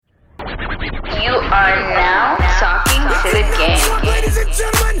You are now talking to the gang. Ladies and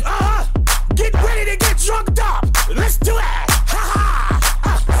gentlemen, get ready to get drunked up. Let's do it.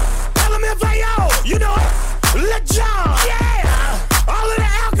 LMFAO, you know it. Let John. Yeah. All of the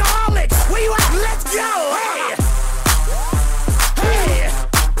alcoholics. Where you at? Let's go. Hey. Hey.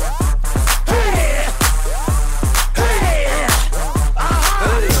 Hey. Hey.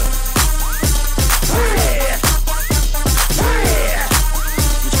 Hey.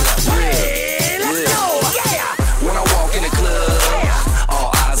 Hey. Let's go. Yeah. When I walk in the club, all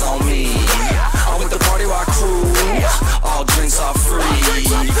eyes on me. I'm with the party rock crew, all drinks are free.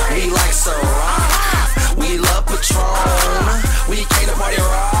 We like Ciroc, we love Patron. We came to party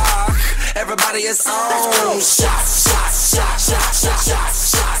rock, everybody is on. Shots, shots, shots, shots, shots,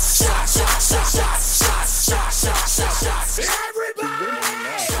 shots, shots, shots, shots, shots, shots, shots, shots, shots, shots.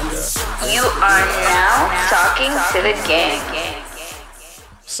 You are now talking to the gang.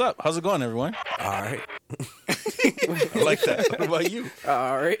 What's up? How's it going, everyone? All right. I like that. What about you?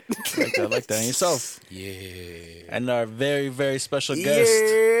 All right. I like that. And yourself? Yeah. And our very, very special guest.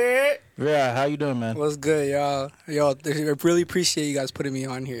 Yeah, how you doing, man? What's good, y'all? Yo, I really appreciate you guys putting me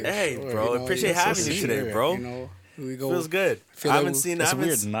on here. Hey, bro. Appreciate having you today, bro. You know, we go. Feels good. Feel I like haven't seen It's I haven't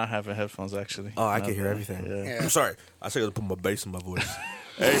weird s- not having headphones, actually. Oh, I Not can hear bad. everything. Yeah. Yeah. I'm sorry. I said to put my bass in my voice.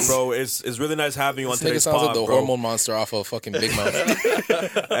 Hey, bro. It's really nice having you on This nigga today's sounds pod, like the bro. hormone monster off of fucking Big Mouth.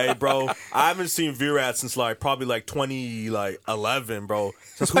 Hey, bro. I haven't seen Virat since probably 2011, bro.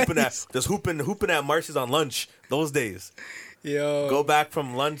 Just hooping at Marcy's on lunch those days. Yo, Go back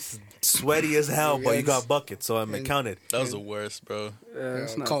from lunch sweaty as hell, but you got buckets, so I'm counted. That was the worst, bro.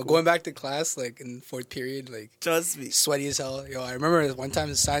 going back to class, like in fourth period, like Trust me. sweaty as hell. Yo, I remember one time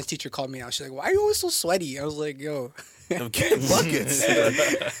the science teacher called me out. She's like, "Why are you always so sweaty?" I was like, "Yo." I'm getting buckets.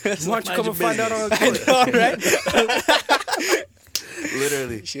 Why don't you come and find out on the I know, right?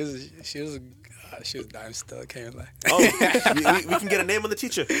 Literally. She was dying still. Can't even lie. Oh, we can get a name on the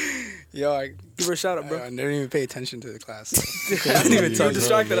teacher. Yo, Give her a shout out, bro. I didn't even pay attention to the class. I didn't even You tell were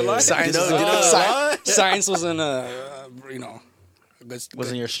distracted a lot? Science, You know, science wasn't a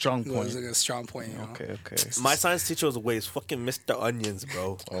Wasn't your strong point. was a strong point. You know? Okay. My science teacher was ways fucking Mr. Onions,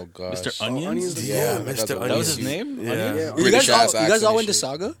 bro. Oh, gosh. Mr. Onions? Yeah, Mr. Mr. That was his Onions. name? Yeah. Onions? You guys, British-ass you guys all accent went to and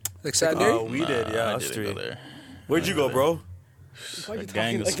Saga? Like secondary? Oh, we did, yeah, I us didn't three. go there. Where'd you go, bro? A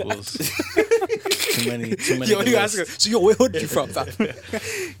gang of schools. too many. Yo, you good ask her, lists. so where hood you from, fam?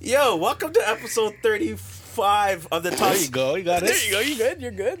 Yo, welcome to episode 35 of the Talk. There you go. You got it. There you go. You good?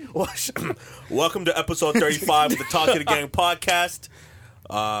 You're good. Welcome to episode 35 of the Talk to the Gang podcast.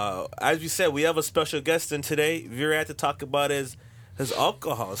 As we said, we have a special guest in today. Virat to talk about his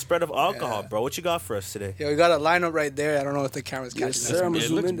alcohol, spread of alcohol, bro. What you got for us today? Yo, we got a lineup right there. I don't know if the camera's catching us. It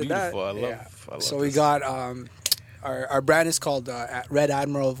looks beautiful. I love Yeah. So this. we got our brand is called Red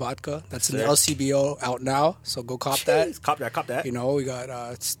Admiral Vodka. That's an Sick. LCBO out now. So go cop that. Cop that. You know, we got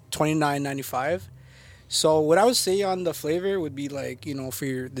it's $29.95. So what I would say on the flavor would be like, you know, for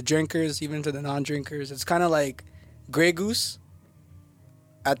the drinkers, even to the non-drinkers, it's kind of like Grey Goose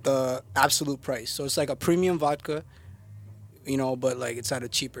at the absolute price. So it's like a premium vodka, you know, but like it's at a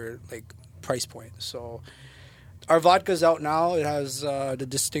cheaper like price point. So our vodka's out now. It has the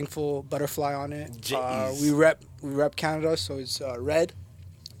distinctful butterfly on it. Jeez. We rep Canada, so it's red.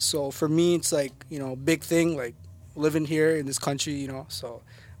 So for me, it's like, you know, big thing, like living here in this country, you know, so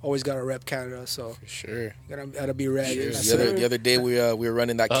always got to rep Canada. So For sure. gotta be red. The other day we were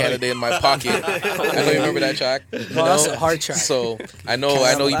running that Canada in my pocket. I know you remember that track. Well, that's a hard track. So I know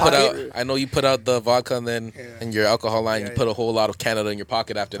you put out the vodka and then in your alcohol line you put a whole lot of Canada in your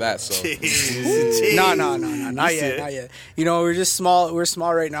pocket after that. So No, not yet. You know, we're just small. We're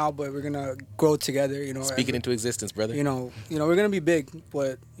small right now, but we're gonna grow together. You know, speaking into existence, brother. You know, we're gonna be big,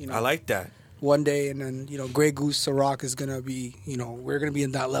 but you know, I like that. one day, and then you know, Grey Goose Ciroc is gonna be. You know, we're gonna be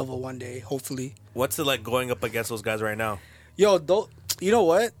in that level one day, hopefully. What's it like going up against those guys right now? Yo, you know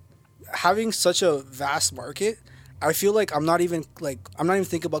what? Having such a vast market, I feel like I'm not even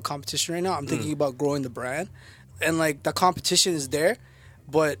thinking about competition right now. I'm thinking about growing the brand, and like the competition is there,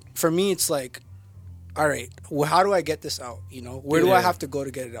 but for me, it's like, all right, well, how do I get this out? You know, where do I have to go to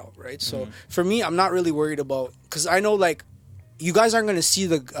get it out? Right. So for me, I'm not really worried about, because I know like you guys aren't gonna see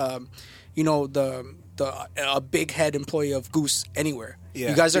the, you know, a big head employee of Goose anywhere. Yeah.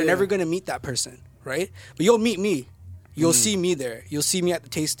 You guys are never gonna meet that person, right? But you'll meet me. You'll see me there. You'll see me at the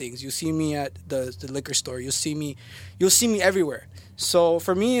tastings. You'll see me at the liquor store. You'll see me everywhere. So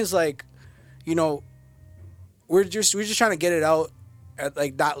for me, it's like, you know, we're just trying to get it out at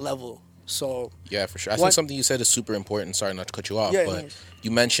like that level. So yeah, for sure. I think something you said is super important. Sorry not to cut you off, Yeah, but no.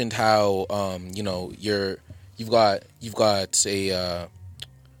 you mentioned how you know you've got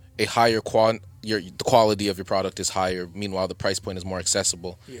a higher the quality of your product is higher. Meanwhile, the price point is more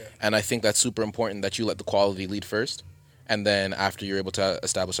accessible. Yeah. And I think that's super important that you let the quality lead first, and then after you're able to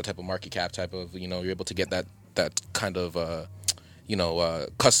establish a type of market cap, type of you're able to get that kind of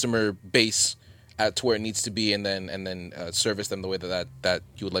customer base to where it needs to be, and then service them the way that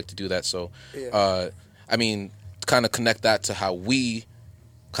you would like to do that. So, I mean, kind of connect that to how we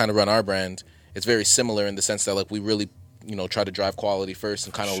kind of run our brand. It's very similar in the sense that like we really try to drive quality first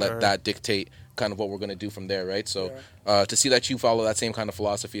and kind of let that dictate kind of what we're going to do from there, right? So to see that you follow that same kind of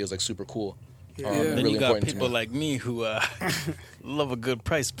philosophy is like super cool. Then Really you got important to people me. like me who love a good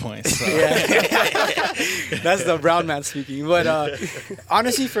price point. So. That's the brown man speaking. But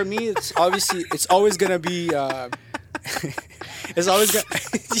honestly, for me, it's always gonna be it's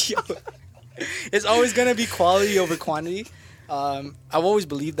always gonna be quality over quantity. I've always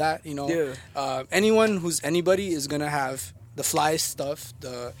believed that. Anyone who's anybody is gonna have the fly stuff,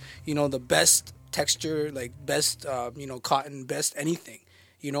 the best texture, like best cotton, best anything.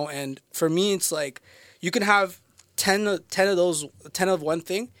 And for me, it's like you can have 10 of those, 10 of one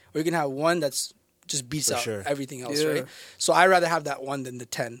thing, or you can have one that's just beats out everything else, right? So I'd rather have that one than the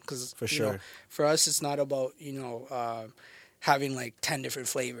 10, because for us, it's not about having like 10 different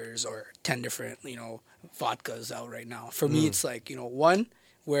flavors or 10 different vodkas out right now. For me, it's like one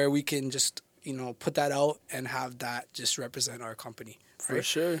where we can just put that out and have that just represent our company. Right? For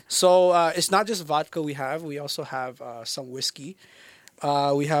sure. So it's not just vodka we also have some whiskey.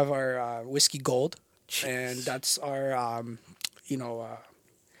 We have our whiskey gold, and that's our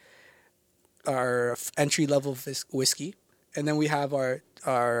our entry level whiskey. And then we have our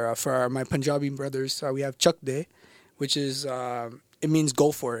for my Punjabi brothers, we have Chak De, which is it means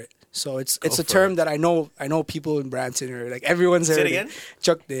go for it. So it's a term that I know people in Brampton, or like everyone's heard Say it again.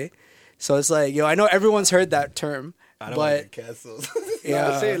 Chak De. So it's like I know everyone's heard that term. I don't but want to get canceled.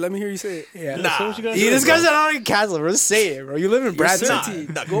 Yeah, say it. Let me hear you say it. Yeah. Nah. This guy's not on Castle, bro. Just say it, bro. You live in Brampton.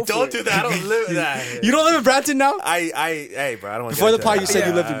 Don't do that. I don't live in that. You don't live in Brampton now? Hey, bro. I don't want to Before the pod, you said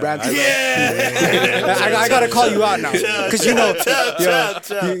you lived in Brampton. I gotta call you out now, because chill.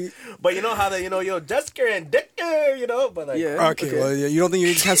 But you know how they, Jessica and Dicker, but like, Okay, well, you don't think you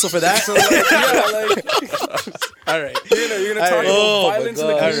need to cancel for that? So all right. You're gonna talk about violence in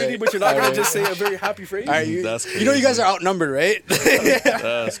the community, but you're not gonna just say a very happy phrase. That's crazy. You guys are outnumbered, right?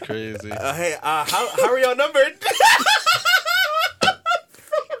 That's crazy. Hey, how are y'all numbered? I'm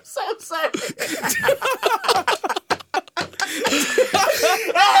so sorry.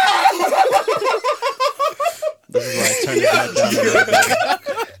 This is why I turned it back down a little bit.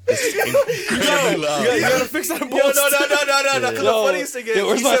 You gotta fix that. No. Because the funniest thing is, he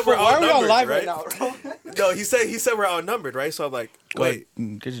said we're Why are we on outnumbered, live right right now, bro? No, he said we're outnumbered, right? So I'm like, wait.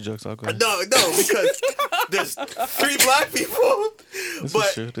 Get your jokes out. Go ahead. No, because there's 3 black people.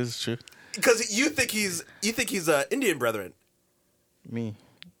 This is true. Because you think he's Indian brethren. Me.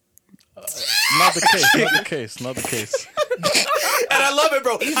 Not the case. And I love it,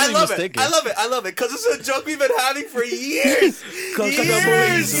 bro. I love mistaken. it. Because it's a joke we've been having for years. It's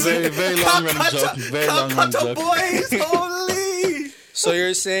a very, very long running joke. Very long running joke. Boys, holy. So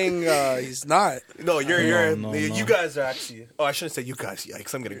you're saying he's not? No, No. you guys are actually. Oh, I shouldn't say you guys.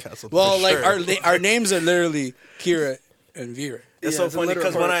 Yikes, I'm getting canceled. Well, for like sure. our names are literally Kira and Vera. It's Yeah, so it's a funny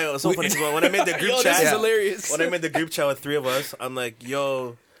because literal when I made the group chat, This is hilarious. when I made the group chat with 3 of us, I'm like,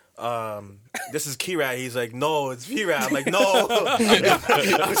 yo. This is Kira. He's like, no, it's Vira. I'm like, no,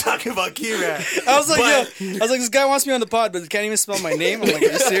 I'm talking about Kira. I was like, this guy wants me on the pod, but can't even spell my name. I'm like,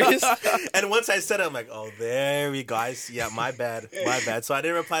 are you serious? And once I said it, I'm like, oh, there we go. Yeah, my bad. So I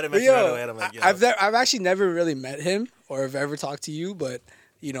didn't reply to message right away. And I'm like, yo. I've actually never really met him or have ever talked to you, but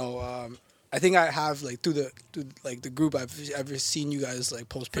I think I have like through the group. I've ever seen you guys like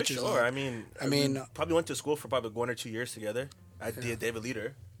post For pictures. sure. on. I mean, probably went to school for probably 1 or 2 years together. I did David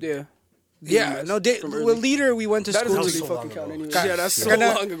Leader. Yeah. Yeah, no, with Leader we went to That school. doesn't so really long fucking count ago. anyway. God, Yeah, that's so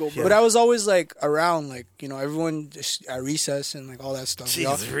kinda- long ago, bro. But I was always like around, like everyone just at recess and like all that stuff.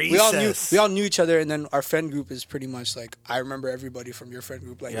 Jeez, we all recess. knew each other, and then our friend group is pretty much like I remember everybody from your friend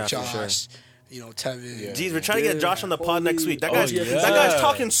group, like Yeah, for Josh, Tevin. Jeez, we're trying to get Josh on the pod next week. That guy's yeah. that guy's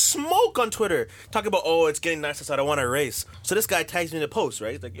talking smoke on Twitter, talking about it's getting nice outside. I want to race. So this guy tags me in the post,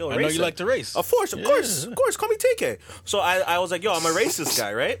 right? He's like, yo, I know racer. you like to race. Of course, call me TK. So I was like, yo, I'm a racist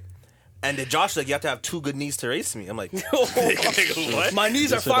guy, right? And then Josh like, you have to have 2 good knees to race me. I'm like, what? My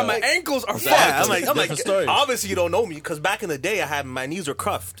knees are Yes, it fine. does. My ankles are fine. Yeah, I'm like, Different stories. obviously you don't know me because back in the day I had my knees were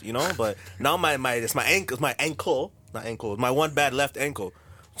cuffed, but now my ankle, not ankle, my one bad left ankle.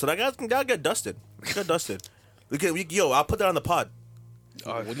 So that guy got dusted. I'll put that on the pod.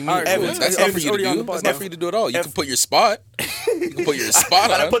 What do you mean? All right, cool. That's If not for it's you to already on do. the That's pod, not for you to do at all. You can put your spot. You can put your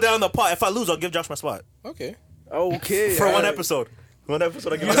spot I on. put that on the pot. If I lose, I'll give Josh my spot Okay. Okay. for all one right. episode. One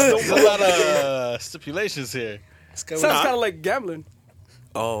episode, I give you. There's a lot of stipulations here. Sounds kind of like gambling.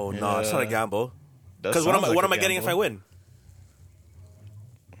 Oh no, it's not a gamble. That Because what sounds like am a I getting if I gamble. win?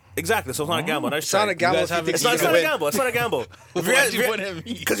 Exactly, so it's not a gamble. Nice It's not try. a gamble. guys If you have think It's you not can a win. gamble. It's not a gamble. Why'd you put him in?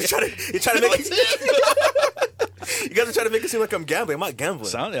 Because you're trying to make it. You guys are trying to make it seem like I'm gambling. I'm not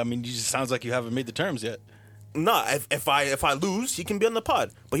gambling. I mean, you just sounds like you haven't made the terms yet. Nah, if I lose, he can be on the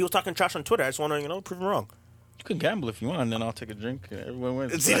pod. But he was talking trash on Twitter. I just want to prove him wrong. You can gamble if you want, and then I'll take a drink. And everyone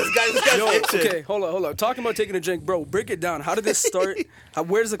wins. See, this guy's Yo, itching. okay, hold on. Talking about taking a drink, bro. Break it down. How did this start?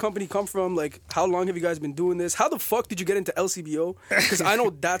 Where does the company come from? Like, how long have you guys been doing this? How the fuck did you get into LCBO? Because I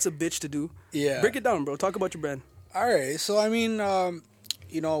know that's a bitch to do. Yeah. Break it down, bro. Talk about your brand. All right. So, I mean,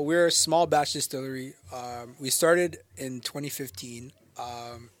 we're a small batch distillery. We started in 2015.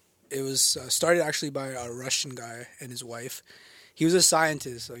 It was started actually by a Russian guy and his wife. He was a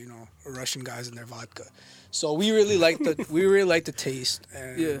scientist, so, Russian guys and their vodka. So we really liked the taste,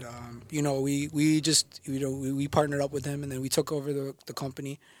 and Yeah. we just we partnered up with him, and then we took over the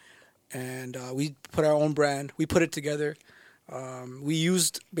company, and we put our own brand. We put it together. We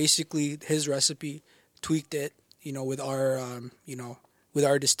used basically his recipe, tweaked it, with our with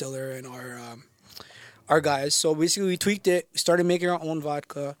our distiller and our guys. So basically, we tweaked it. We started making our own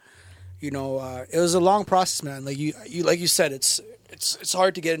vodka. It was a long process, man. Like you said, it's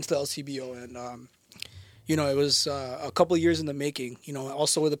hard to get into the LCBO, and it was a couple of years in the making.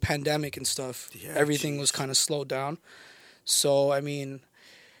 Also with the pandemic and stuff, everything was kind of slowed down. So I mean,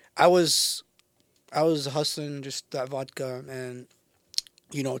 I was hustling just that vodka, and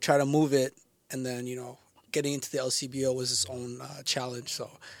try to move it, and then getting into the LCBO was its own challenge. So,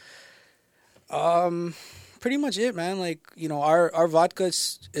 pretty much it, man. Like our vodka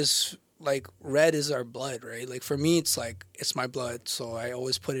is like red is our blood, right? Like for me, it's like it's my blood, so I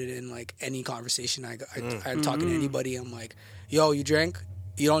always put it in like any conversation I'm talking to anybody. I'm like, yo, you drink?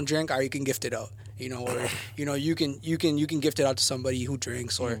 You don't drink? Or you can gift it out, or you can gift it out to somebody who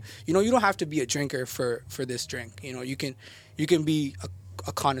drinks, or you don't have to be a drinker for this drink. You can be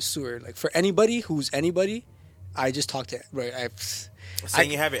a connoisseur. Like for anybody who's anybody, I just talk to right.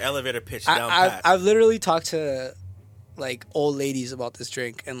 Saying you have your elevator pitch down pat. I've literally talked to like old ladies about this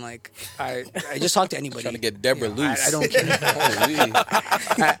drink, and like I just talk to anybody. Trying to get Deborah loose. I don't care.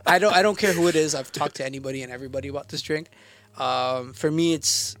 Holy. I don't care who it is. I've talked to anybody and everybody about this drink. For me,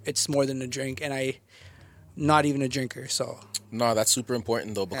 it's more than a drink, and I not even a drinker. So No, that's super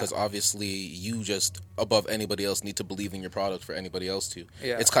important though, because obviously you just above anybody else need to believe in your product for anybody else to.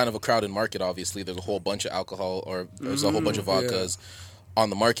 Yeah. It's kind of a crowded market. Obviously, there's a whole bunch of alcohol, or there's a whole bunch of vodkas on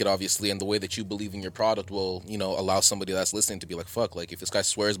the market, obviously, and the way that you believe in your product will, allow somebody that's listening to be like, fuck, like if this guy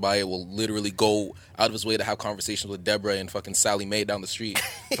swears by it, will literally go out of his way to have conversations with Deborah and fucking Sally Mae down the street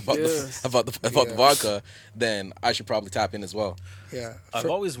about the vodka, then I should probably tap in as well. yeah, I've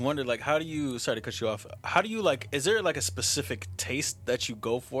always wondered, like, how do you? Sorry to cut you off. How do you like? Is there like a specific taste that you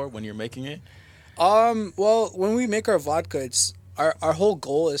go for when you're making it? Well, when we make our vodka, it's our whole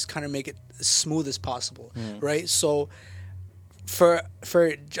goal is kind of make it as smooth as possible, right? So for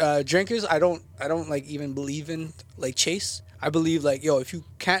drinkers, I don't like even believe in like chase. I believe like, yo, if you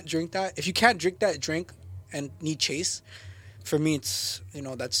can't drink that drink and need chase, for me it's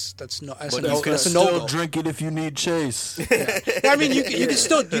that's no that's a no-go. drink it if you need chase. I mean, you can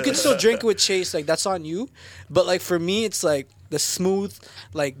still drink it with chase, like that's on you. But like for me, it's like the smooth,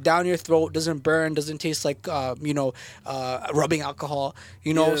 like down your throat, doesn't burn, doesn't taste like rubbing alcohol.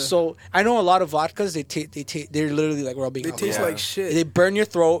 So I know a lot of vodkas they're literally like rubbing. They alcohol. taste like shit. They burn your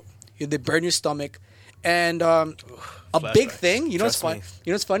throat, they burn your stomach, and a big thing. You know what's Trust fun? me.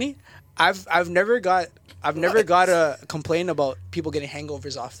 You know what's funny? I've never got a complaint about people getting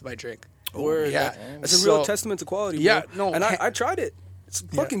hangovers off my drink. Word. Yeah. That's a real testament to quality, bro. Yeah, no, And I tried it. It's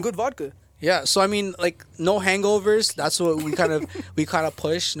fucking good vodka. Yeah, so I mean, like no hangovers. That's what we kind of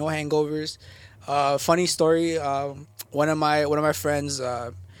push. No hangovers. Funny story. One of my friends,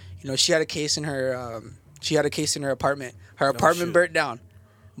 she had a case in her apartment. Her apartment burnt down,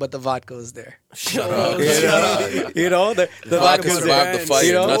 but the vodka was there. Shut up. The vodka was survived there. the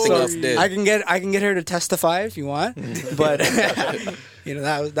fire. Nothing else did. I can get her to testify if you want, but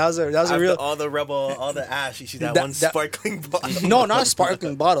that was a After real. all the ash, she's that one That- sparkling bottle. No, not a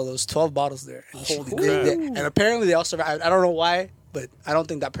sparkling bottle. There was 12 bottles there. And Holy crap. and apparently they all survived. I don't know why but I don't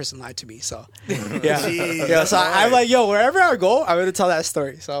think that person lied to me. So yeah. So I'm like, yo, wherever I go, I'm gonna tell that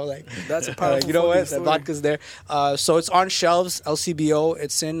story. So I was like, That's a powerful you know what? fucking The story. vodka's there. So it's on shelves. LCBO.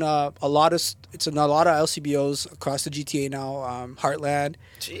 It's in a lot of LCBOs across the GTA now. Heartland.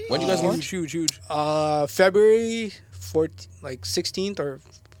 When do you guys launch? Huge. February 14th, like 16th, or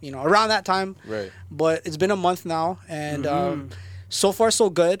around that time. Right. But it's been a month now, and so far so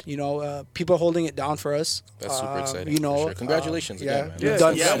good. People are holding it down for us. That's super exciting. You know, for sure. Congratulations again, man. we've Yeah,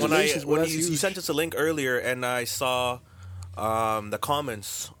 done- Yeah, when Congratulations, bro, you that's huge. sent us a link earlier, and I saw the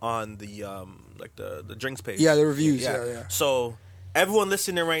comments on the the drinks page. Yeah, the reviews. Yeah. So everyone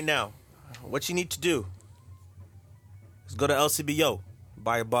listening right now, what you need to do is go to LCBO,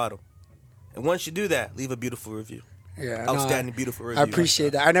 buy a bottle, and once you do that, leave a beautiful review. Yeah, no, Outstanding, beautiful review. I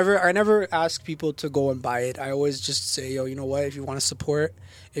appreciate that. I never ask people to go and buy it. I always just say, yo, you know what? If you want to support,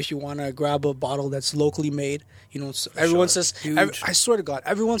 if you want to grab a bottle that's locally made, everyone says. Huge. I swear to God,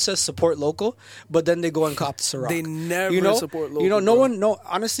 everyone says support local, but then they go and cop the Ciroc. They never support local,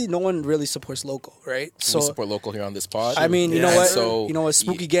 Honestly, no one really supports local, right? So We support local here on this pod. I mean, you Yeah. know what? So- you know what?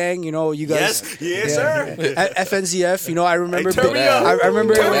 Spooky Gang. You know, you guys. Yes, sir. FNZF. I remember. Hey, turn me up. I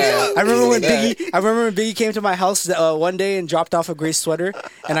remember. Turn me up. I remember when Yeah. Biggie. I remember when Biggie came to my house one day and dropped off a gray sweater,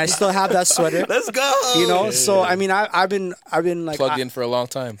 and I still have that sweater. Let's go. So I mean, I've been like plugged in for a long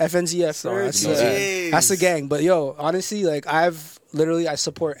time. FNZF. Bro. That's Jeez. that's the gang. But yo, honestly, like I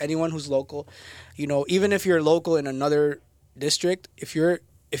support anyone who's local. Even if you're local in another district, if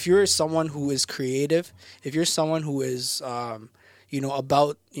you're someone who is creative, if you're someone who is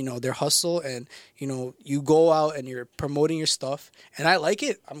about their hustle, and you go out and you're promoting your stuff, and I like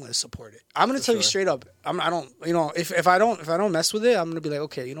it, I'm gonna support it. I'm gonna tell you straight up. If I don't mess with it, I'm gonna be like,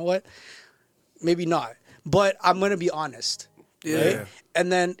 okay, you know what? Maybe not. But I'm gonna be honest. Yeah. Right?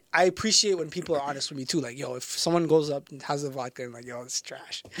 And then I appreciate when people are honest with me too. Like, yo, if someone goes up and has a vodka and like, yo, it's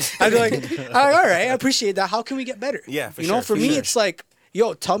trash. I'd be like, all right, I appreciate that. How can we get better? Yeah, for you know, sure, for for me, sure. it's like,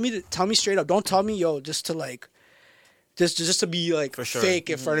 yo, tell me straight up. Don't tell me, yo, just to like, just to be like For sure. fake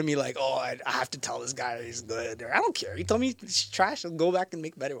in front of me. Like, oh, I have to tell this guy he's good. Or I don't care. You tell me it's trash. I'll go back and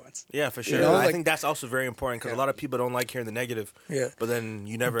make better ones. Yeah, for sure. know, I like- think that's also very important because a lot of people don't like hearing the negative. Yeah. But then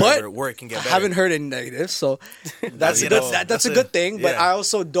you never But ever work and get I better. haven't heard any negatives, so that's You a good, know, that's that's a it. good thing. But Yeah. I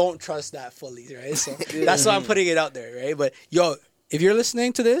also don't trust that fully, right? So that's why I'm putting it out there, right? But yo, if you're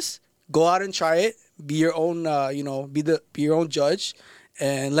listening to this, go out and try it. Be your own, be your own judge,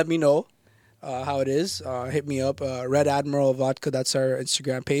 and let me know how it is. Hit me up, Red Admiral Vodka. That's our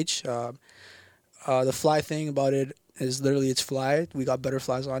Instagram page. The fly thing about it is literally it's fly. We got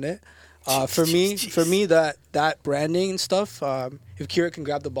butterflies on it. For me, that branding and stuff. If Kira can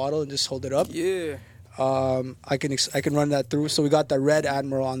grab the bottle and just hold it up, Yeah. I can run that through. So we got the Red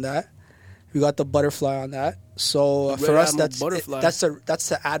Admiral on that. We got the butterfly on that. So The for Red us, Admiral that's butterfly. that's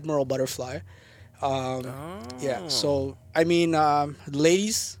the Admiral butterfly. Yeah. So I mean,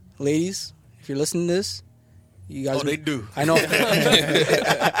 ladies, if you're listening to this, you guys. Oh, they do. I know.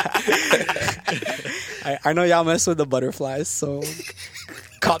 I know y'all mess with the butterflies, so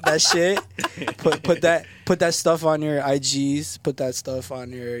cop that shit. Put that stuff on your IGs. Put that stuff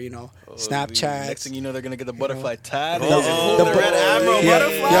on your Snapchat. Next thing you know, they're gonna get the butterfly tat. The Red Admiral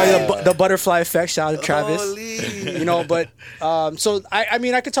butterfly. Yeah, the butterfly effect. Shout out to Travis. Holy. But so I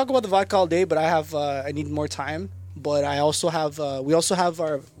mean, I could talk about the vodka all day, but I need more time. But I also have we also have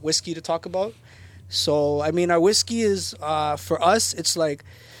our whiskey to talk about. So I mean, our whiskey is for us. It's like,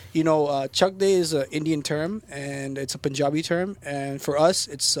 Chak Day is an Indian term and it's a Punjabi term, and for us,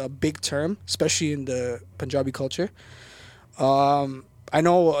 it's a big term, especially in the Punjabi culture. I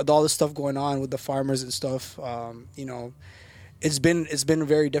know with all this stuff going on with the farmers and stuff. It's been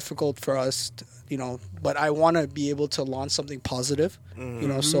very difficult for us, but I want to be able to launch something positive,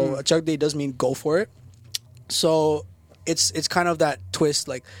 So a Chak Day does mean go for it. So it's kind of that twist,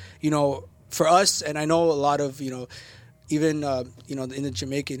 like, for us, and I know a lot of, even, in the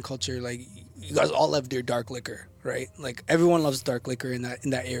Jamaican culture, like, you guys all love their dark liquor, right? Like, everyone loves dark liquor in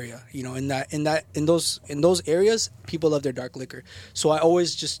that area, in those areas, people love their dark liquor. So I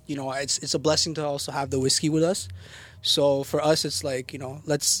always just, it's a blessing to also have the whiskey with us. So for us, it's like,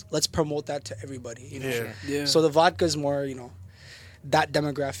 let's promote that to everybody, Yeah. So the vodka is more, that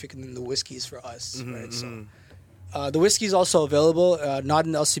demographic, and then the whiskey is for us, right? So the whiskey is also available, not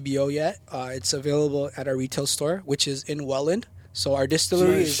in LCBO yet. It's available at our retail store, which is in Welland. So our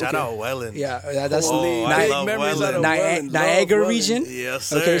distillery is Shout out Welland. Yeah, that's Oh, I love Welland. Niagara region. Yes,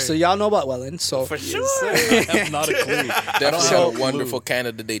 sir. Okay, so y'all know about Welland. So For sure. I have not a clue. Definitely So- had a wonderful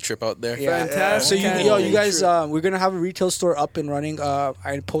Canada Day trip out there. yeah. Fantastic. So you guys, we're gonna have a retail store up and running.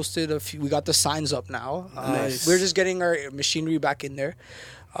 I posted a few. We got the signs up now. Nice. We're just getting our machinery back in there.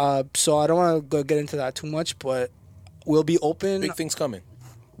 So I don't want to get into that too much, but we'll be open. Big things coming.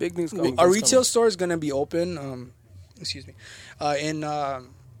 Big things coming. Our retail store is gonna be open. Excuse me. In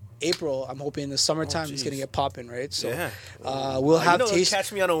April, I'm hoping the summertime is gonna get popping, right? So Yeah. we'll have you know, taste.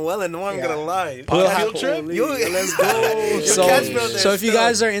 catch me on a Welland. No, I'm Yeah. gonna lie. We'll have- Field trip. Let's go. So, catch me out there so if you still.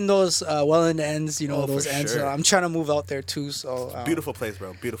 guys are in those Welland ends, you know Oh, those for ends. sure. I'm trying to move out there too. So Beautiful place,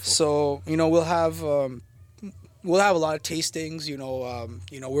 bro. Beautiful. So we'll have a lot of tastings.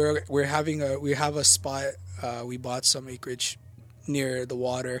 We have a spot. We bought some acreage near the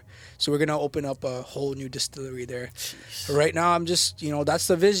water, so we're gonna open up a whole new distillery there. Right now, I'm just that's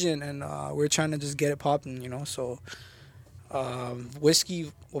the vision, and we're trying to just get it popping. So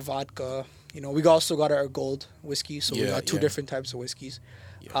whiskey, vodka. We also got our gold whiskey, so we Yeah, got two yeah. different types of whiskeys.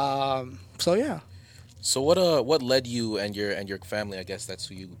 So yeah. So what led you and your family? I guess that's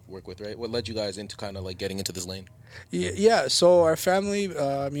who you work with, right? What led you guys into kind of like getting into this lane? Yeah, so our family,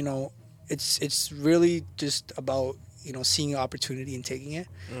 it's really just about seeing an opportunity and taking it.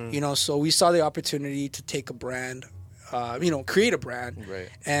 So we saw the opportunity to take a brand, create a brand, Right.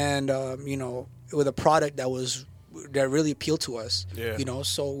 and with a product that really appealed to us. Yeah.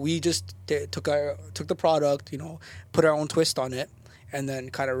 So we just took the product, put our own twist on it, and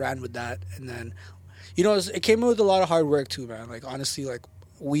then kind of ran with that, and then. It came with a lot of hard work too, man. Like honestly, like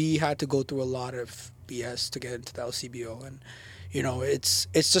we had to go through a lot of BS to get into the LCBO, and it's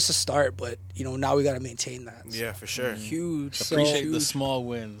just a start. But now we got to maintain that. Yeah, for sure. Huge. Appreciate the small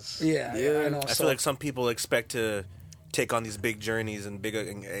wins. Yeah, I know. I feel like some people expect to take on these big journeys and bigger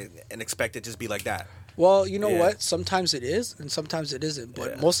and expect it to just be like that. well, you know Yeah. what? Sometimes it is, and sometimes it isn't.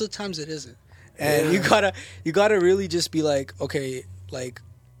 But Yeah. most of the times it isn't. And you gotta really just be like, okay,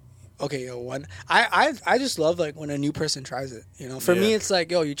 I just love like when a new person tries it. For me, Yeah. it's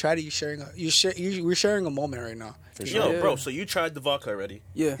like, yo, you tried it. We're sharing a moment right now. Yo, Yeah. bro. So you tried the vodka already?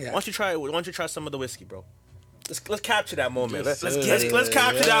 Yeah. Yeah. Why don't you try some of the whiskey, bro? Let's capture that moment. Yes, Let's sir.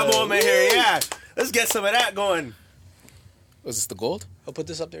 capture that moment here. Yeah. Let's get some of that going. Was this the gold? I'll put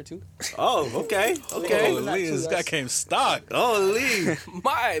this up there too. Oh, okay. Okay. Holy, this guy came stock. Holy.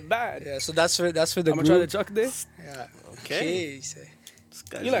 My bad. Yeah, so that's for the I'm gonna try to group. chuck this. Yeah. Okay. you say.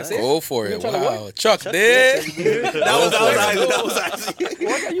 You like say? Go for You it! trying to Wow, Chuck did. That was actually.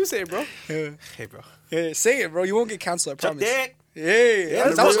 What can you say, bro? Hey, bro. Yeah, say it, bro. You won't get canceled. I Chuck promise. Dick. Yeah,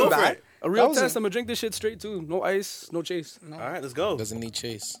 let's that was go for bad. it. A real That was test. a- I'm gonna drink this shit straight too. No ice, no chase. All right, let's go. Doesn't need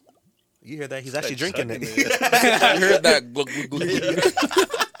chase. You hear that? He's actually drinking it. I heard that. Glug, glug, glug.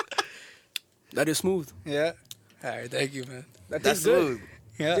 That is smooth. Yeah. All right, thank you, man. That That's tastes good. smooth.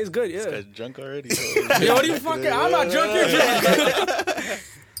 Yeah. Tastes good. This Yeah. guy's drunk already. Yo, what are you fucking? I'm not drunk. You're drunk.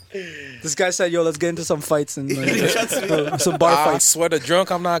 This guy said, "Yo, let's get into some fights and some bar I fights." swear to drunk,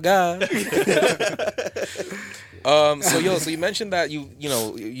 I'm not God. So you mentioned that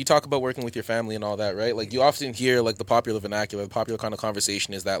you talk about working with your family and all that, right? Like you often hear like the popular vernacular, the popular kind of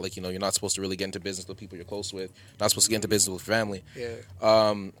conversation is that like you're not supposed to really get into business with people you're close with, not supposed to get into business with family.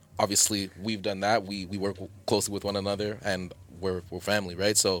 Yeah. Obviously we've done that. We work closely with one another and we're family,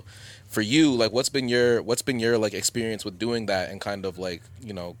 right? So for you, like what's been your like experience with doing that and kind of like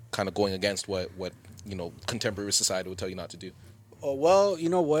kind of going against what contemporary society would tell you not to do? Oh, well, you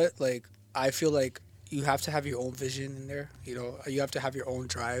know what? Like, I feel like you have to have your own vision in there. You have to have your own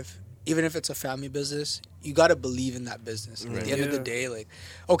drive. Even if it's a family business, you got to believe in that business. At the end of the Yeah. day, like,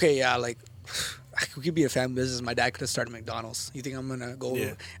 okay, yeah, like, we could be a family business. My dad could have started McDonald's. You think I'm gonna go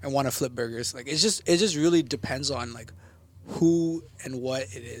and want to flip burgers? Like, it just really depends on like who and what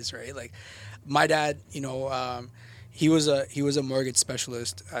it is, right? Like, my dad, he was a mortgage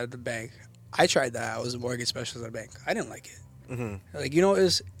specialist at the bank. I tried that. I was a mortgage specialist at a bank. I didn't like it. Like, it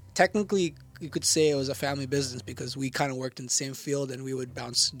was technically, you could say it was a family business because we kind of worked in the same field and we would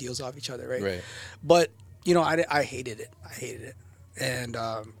bounce deals off each other, right? Right. But I hated it, and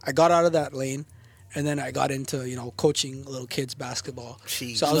I got out of that lane, and then I got into coaching little kids basketball.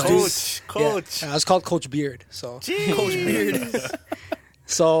 Jeez. So I was Coach. I was called Coach Beard. So Coach Beard.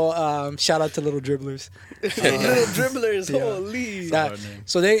 so shout out to little dribblers. Little dribblers. Yeah. Holy. That- hard name.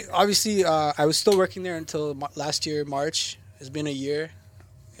 so they obviously I was still working there until last year March. It's been a year.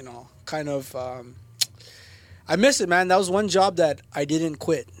 Kind of. I miss it, man. That was one job that I didn't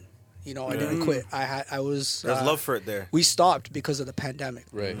quit. I didn't quit. I was. There's love for it there. We stopped because of the pandemic.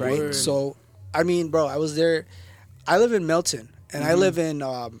 Right. Right. Word. So, I mean, bro, I was there. I live in Milton, and I live in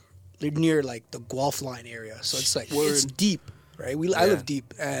near like the Guelph line area, so it's like it's deep, right? I live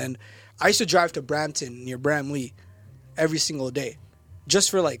deep, and I used to drive to Brampton near Bramley every single day, just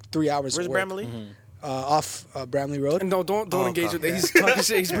for like 3 hours. Where's of work. Bramley? Off Bramley Road. And don't engage with it. He's talking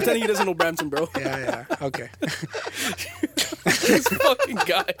shit. He's pretending he doesn't know Brampton, bro. Yeah, okay. This fucking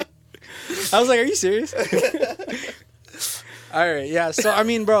guy. I was like, are you serious? All right, yeah. So I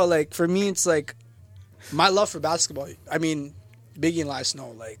mean, bro, like for me, it's like my love for basketball. I mean, Biggie and Last know,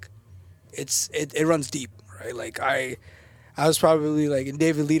 like it runs deep, right? Like I was probably like in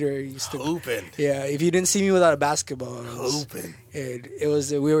David Leader used to Hooping. Yeah, if you didn't see me without a basketball, Hooping. It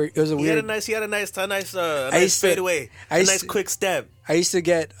was a weird. He had a nice fadeaway, a nice quick step. I used to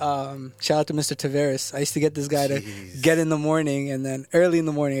get shout out to Mr. Tavares. I used to get this guy to get in the morning, and then early in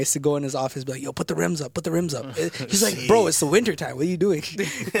the morning, I used to go in his office, be like, "Yo, put the rims up, put the rims up." He's like, "Bro, it's the winter time. What are you doing?"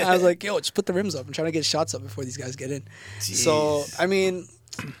 I was like, "Yo, just put the rims up. I'm trying to get shots up before these guys get in." Jeez. So I mean,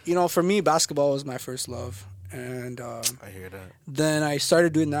 for me, basketball was my first love. And I hear that. Then I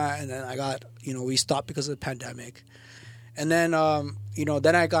started doing that, and then I got, we stopped because of the pandemic. And then,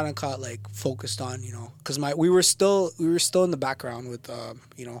 then I got like focused on, because we were still in the background with, I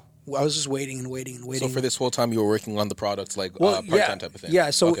was just waiting and waiting and waiting. So for this whole time, you were working on the products, like part-time type of thing.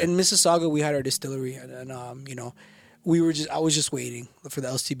 Yeah. So in Mississauga, we had our distillery, and I was just waiting for the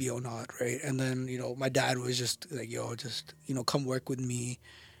LCBO nod, right? And then, my dad was just like, "Yo, just come work with me."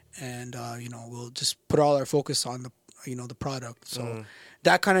 And we'll just put all our focus on the product. So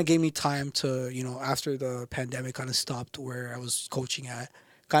that kind of gave me time to after the pandemic kind of stopped where I was coaching at,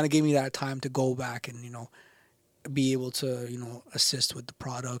 kind of gave me that time to go back and be able to assist with the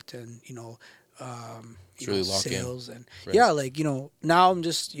product and really lock sales in. And right. Now I'm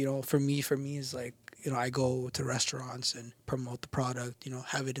just for me is like I go to restaurants and promote the product,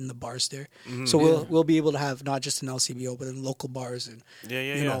 have it in the bars there. Mm-hmm. So we'll be able to have not just an LCBO, but in local bars and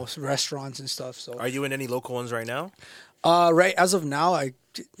restaurants and stuff. So are you in any local ones right now? Right as of now,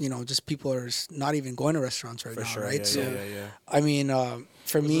 just people are not even going to restaurants right now, sure. right? Yeah, so yeah. I mean,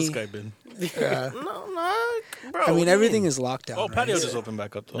 for me, this guy been? No, bro. I mean, everything is locked down. Oh, patio right? just opened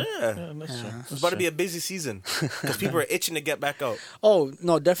back up though. Yeah, that's true. It's about to be a busy season because people are itching to get back out. Oh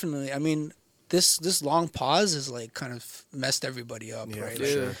no, definitely. I mean, this long pause has like kind of messed everybody up, right? For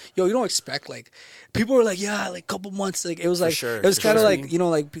Like, sure. Yo, you don't expect like people were like, yeah, like couple months. Like it was like sure, it was for kind of sure.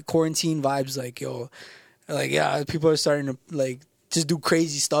 like like quarantine vibes. Like people are starting to like just do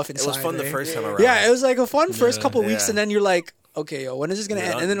crazy stuff inside. It was fun the right? first time around. Yeah, it was like a fun first couple weeks, Yeah. and then you're like, okay, yo, when is this gonna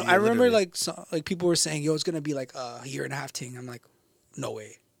end? And then I remember literally. like people were saying, yo, it's gonna be like a year and a half thing. I'm like, no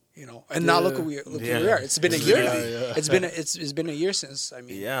way. And now look who we are. It's been a year now. Yeah. It's been a year since. I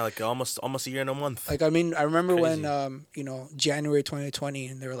mean, Yeah, like almost a year and a month. like I mean, I remember Crazy. when January 2020,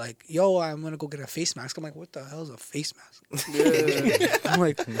 and they were like, "Yo, I'm gonna go get a face mask." I'm like, "What the hell is a face mask?" I'm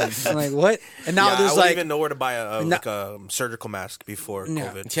like, what? And now I there's wouldn't like, even know where to buy a now- surgical mask before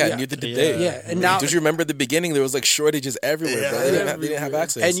Yeah. COVID. Yeah, Yeah. neither did they. yeah, and now Don't you remember at the beginning there was like shortages everywhere, bro? They didn't have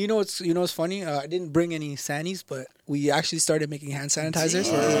access. and what's funny? I didn't bring any Sannies, but we actually started making hand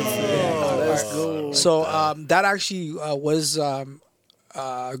sanitizers. Let's go. So that actually was a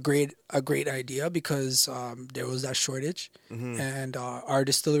great idea because there was that shortage, and our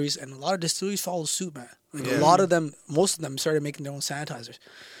distilleries and a lot of distilleries follow suit, man. Like a lot of them, most of them started making their own sanitizers.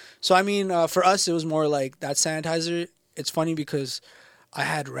 So I mean, for us, it was more like that sanitizer. It's funny because I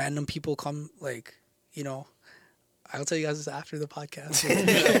had random people come, like I'll tell you guys this after the podcast.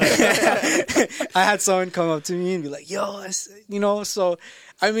 I had someone come up to me and be like, "Yo," So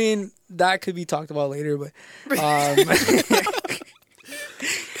I mean, that could be talked about later, but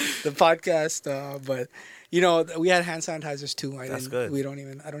the podcast. But we had hand sanitizers too. That's good. I don't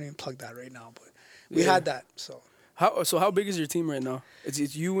even plug that right now, but we had that. So How big is your team right now? It's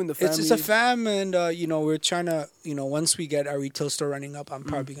you and the family. it's a fam, and we're trying to once we get our retail store running up, I'm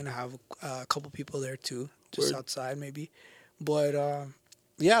probably gonna have a couple people there too, just outside maybe. But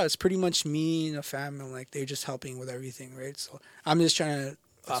yeah, it's pretty much me and the fam, and like they're just helping with everything, right? So I'm just trying to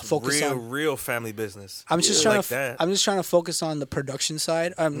focus on real family business. I'm just Yeah. trying Like to. that. I'm just trying to focus on the production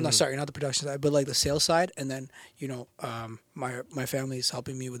side. Not the production side, but like the sales side. And then my family is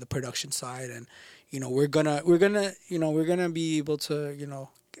helping me with the production side, and we're gonna be able to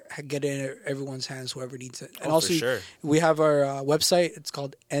get it in everyone's hands, whoever needs it. And Oh, also for sure. we have our website. It's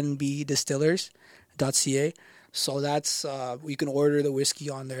called nbdistillers.ca. So that's you can order the whiskey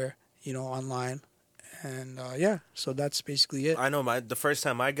on there, online. And so that's basically it. I know the first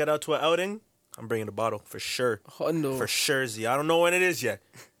time I get out to an outing, I'm bringing a bottle for sure. Hundo. For sure, Z. I don't know when it is yet,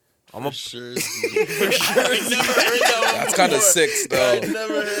 I'm a Sure. That's kind of sick, though.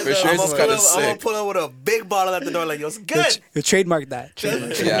 For sure, it's kind of I'm gonna sick. pull up with a big bottle at the door, like, yo, it's good. You trademark that.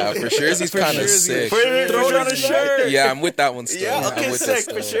 Trademark. Yeah, for sure, he's kind of sick. Throw it on a shirt. Yeah, I'm with that one still. Yeah, okay, I'm with sick,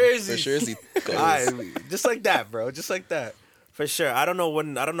 that for still. sure. For sure, he goes. Just like that, bro. Just like that. For sure. I don't know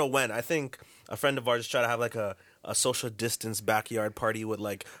when. I think a friend of ours tried to have like a social distance backyard party with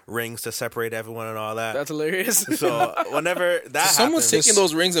like rings to separate everyone and all that. That's hilarious. So whenever that Someone's happens, taking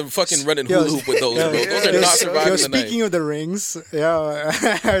those rings and fucking running Yo, hula hoop with those, bro. Those are Yo, not surviving the speaking night. of the rings, yeah,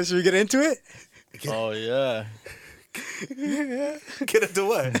 should we get into it? Oh yeah. get into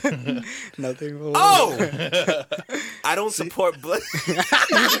what? Nothing. Oh, I don't support blood.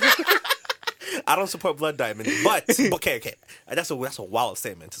 I don't support blood diamond, but okay. That's a wild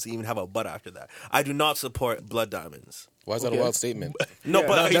statement to even have a but after that. I do not support blood diamonds. Why is that a wild statement? No, Yeah,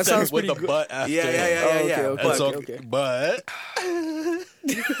 but that sounds With pretty the good. butt after. yeah. okay. It's Okay. But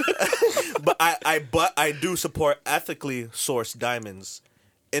But I do support ethically sourced diamonds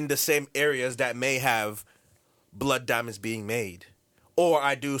in the same areas that may have blood diamonds being made, or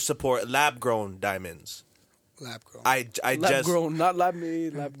I do support lab grown diamonds. Lab grown. I Lab just grown, not lab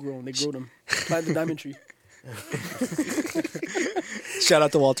made, lab grown. They grow them. Plant the diamond tree. Shout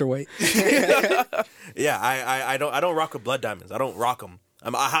out to Walter White. yeah I don't rock with blood diamonds. I don't rock them.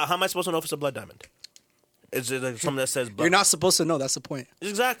 How am I supposed to know if it's a blood diamond? Is it like something that says blood? You're not supposed to know. That's the point.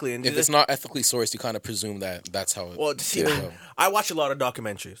 Exactly. And If it's not ethically sourced, you kind of presume that that's how it. well, see, yeah. I watch a lot of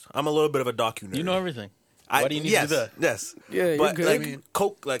documentaries. I'm a little bit of a docu nerd. you know everything. Why do you need yes, to do that? Yes. Yeah, you're but good. like I mean-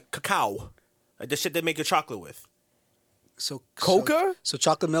 Coke, like cacao, like the shit they make your chocolate with. So Coca? So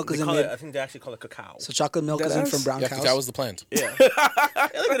chocolate milk They is in call it, it. I think they actually call it cacao. So chocolate milk is in from brown Yeah, cows. cacao was the plant. Yeah.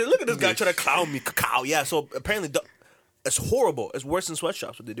 Look at this guy trying to clown me. Cacao. Yeah. So apparently, it's horrible. It's worse than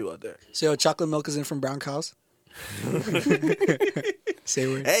sweatshops what they do out there. So chocolate milk is in from brown cows. Say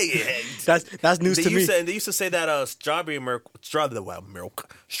word. Hey, That's news they to me. used to say that strawberry milk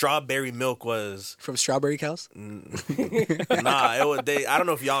was From strawberry cows. nah. It was I don't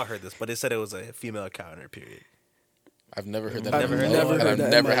know if y'all heard this, but they said it was a female cow in her period. I've never heard that. I've ever. never And heard I've that in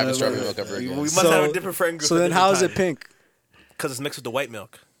never my had a life. strawberry milk ever We again. must have a different friend group. So then how is it pink? Because it's mixed with the white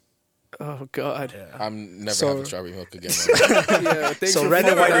milk. Oh God. I'm never So- having strawberry milk again. Yeah. Thanks So for red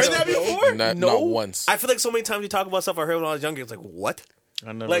and figuring white that is- out, bro. Not once. I feel like so many times you talk about stuff I heard when I was younger. It's like what?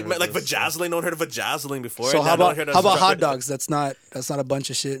 I never Like heard like this. vajazzling. No one heard of vajazzling before. So and how now no one about heard of how about hot strawberry- dogs? That's not a bunch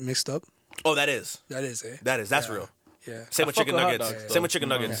of shit mixed up. Oh, that is. That is it. That's real. Yeah. Same with fuck chicken with hot nuggets. dogs, Same with though. chicken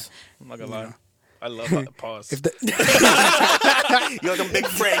nuggets. I'm not gonna lie. I love hot pause. If the, You know them big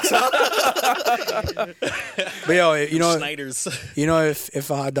franks, huh? but yo, you know, Snyder's. if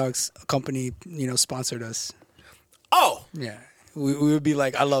a hot dogs company sponsored us, Oh, yeah, we would be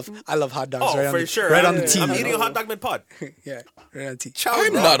like, I love hot dogs. oh, right on for the, sure. right on the tee. I'm eating a hot dog mid pod. Yeah, right on the tee.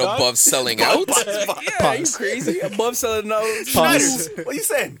 I'm not above selling out. Yeah, you crazy? Above selling out. Schneider's. What are you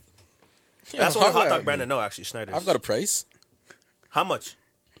saying? That's what hot hot dog dog. brand I know actually. Schneider's. I've got a price. How much?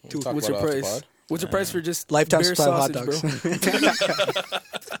 We'll talk What's about your it off the price? pod. What's your price for just Lifetime bare supply of hot sausage, dogs. bro?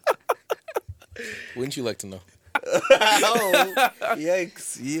 Wouldn't you like to know?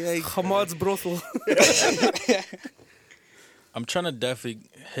 Yikes! Yikes! Hamad's brothel. I'm trying to definitely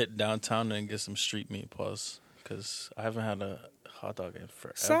hit downtown and get some street meat pause because I haven't had a hot dog in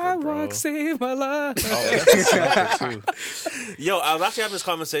forever, bro. Sidewalk saved my life. Too. Yo, I was actually having this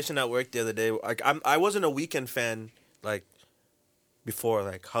conversation at work the other day. Like, I wasn't a Weekend fan like before,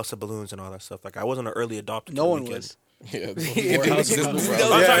 like House of Balloons and all that stuff. Like, I wasn't an early adopter. to No one Weeknd. was. Yeah. House of Balloons.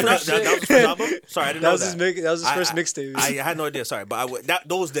 Oh, sorry, that was his first album? Sorry, I didn't know That was his that. that was his I- first I- mixtape. I had no idea. Sorry, but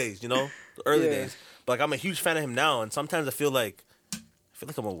those days, the early Yeah. days. But like, I'm a huge fan of him now, and sometimes I feel like I'm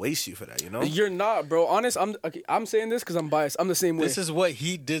gonna waste you for that. You're not, bro. Honest, I'm saying this because I'm biased. I'm the same way. This is what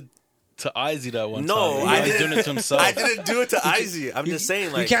he did to Izzy that one No, time. I He was didn't. doing it to himself. I didn't do it to Izzy. I'm just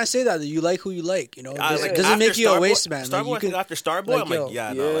saying, like, you can't say that. You like who you like. I was It like, doesn't after make you a Starboy- waste man. Starboy, Like, you I think can, after Starboy, like, I'm yo, like,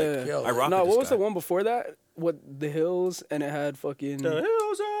 yeah, yeah. no, like, Yo. I rock No, with what this was guy. the one before that? What The Hills, and it had fucking.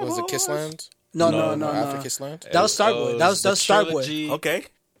 Was it Kissland? No. After Kissland? that was Starboy. That was the Starboy. trilogy, Okay,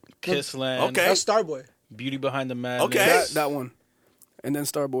 Kissland, Okay. That was Starboy. Beauty Behind the Madness, Okay. That one, and then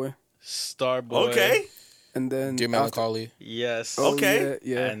Starboy, Starboy. okay, and then Dear after- Melancholy. Yes. Oh, Okay.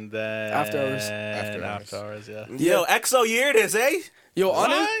 yeah. And then After Hours. After Hours, yeah. Yo, XO year it is, eh? Yo,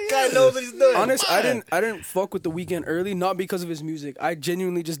 honest, Guy knows what he's doing. honest, I didn't fuck with The Weeknd early, not because of his music. I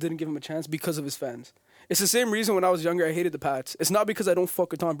genuinely just didn't give him a chance because of his fans. It's the same reason when I was younger I hated the Pats. It's not because I don't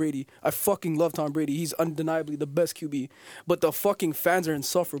fuck with Tom Brady. I fucking love Tom Brady. He's undeniably the best QB. But the fucking fans are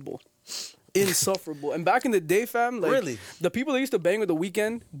insufferable. Insufferable. And back in the day, fam, like Really? the people that used to bang with The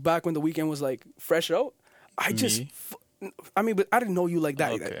Weeknd back when The Weeknd was like fresh out, I just Me? I mean, but I didn't know you like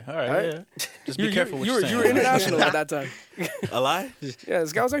that. Okay, yet. all right. Yeah. Just be careful what you you're were, saying. you were international at that time. A lie? Yeah,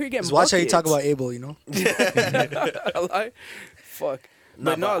 this guy was out here getting Just watch how you talk buckets. about Abel. You know. A lie? Fuck.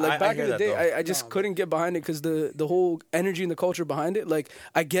 But no, but like I back hear in the that, day, though. I just couldn't get behind it because the whole energy and the culture behind it. Like,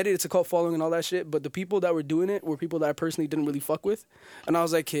 I get it, it's a cult following and all that shit, but the people that were doing it were people that I personally didn't really fuck with, and I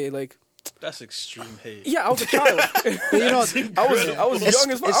was like, hey, like, That's extreme hate. yeah, I was a child. But you know, I was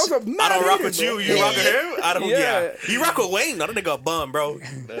young as fuck. I was a mad I don't rock hater, with bro. you. You rock with him? I don't. Yeah. Yeah. You rock with Wayne. Not a nigga a bum, bro.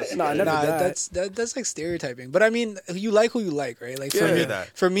 Nah, I never nah, did that. that's like stereotyping. But I mean, you like who you like, right? Like for Yeah. me, Hear that.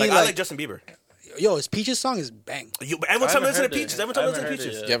 for me, I like like Justin Bieber. yo, his Peaches song is bang. Everyone time I listen to heard it. Peaches. Everyone time I listen to I haven't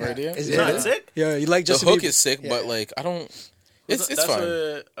heard Peaches. it You ever heard it? Is It's not it? sick. Yeah, you like The Justin hook Bieber. is sick, Yeah. but like I don't. It's That's fine.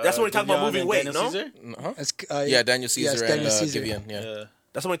 Where, That's when we talk about Giveon moving and weight, Daniel no? Caesar? Huh? It's, Yeah, Daniel yes, Caesar Daniel and Caesar. Giveon. Yeah. Yeah.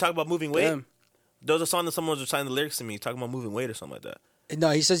 That's when we talk about moving weight. Damn. There was a song that someone was reciting the lyrics to me, talking about moving weight or something like that. No,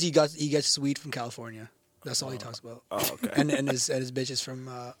 he says he gets his weed from California. That's all he talks about. Oh, okay. And his bitch is from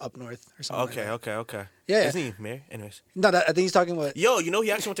up north or something. Okay, Like that. okay. Yeah. Isn't he, Mayor? Anyways. No, I think he's talking about. Yo, you know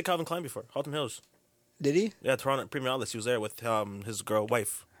he actually went to Calvin Klein before. Halton Hills. Did he? Yeah, Toronto Premier Outlets. He was there with his girl,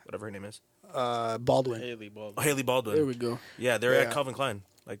 wife, whatever her name is. Baldwin. Haley Baldwin. Oh, Haley Baldwin. There we go. Yeah, they're Yeah. at Calvin Klein.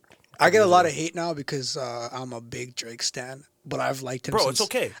 Like, I get a lot of hate now because I'm a big Drake stan, but I've liked him. Bro, since, it's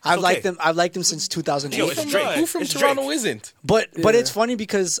okay. It's I've liked okay. him. I've liked him since 2008. Yo, it's Drake. Who from It's Toronto Drake. isn't? But Yeah. it's funny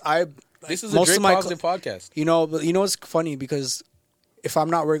because This is a most Drake of my positive podcast. you know, but you know it's funny because if I'm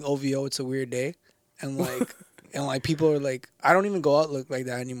not wearing OVO, it's a weird day, and like and like people are like, I don't even go out look like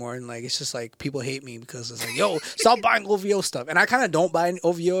that anymore, and like it's just like people hate me because it's like, yo, stop buying OVO stuff, and I kind of don't buy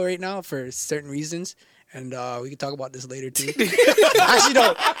OVO right now for certain reasons. And we can talk about this later too. Actually,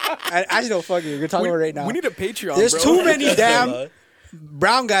 no. Fuck it. We're talking about it right now. We need a Patreon, There's bro. too many damn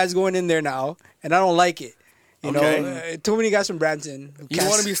brown guys going in there now, and I don't like it. You know, Okay. too many guys from Brampton. Who You can't-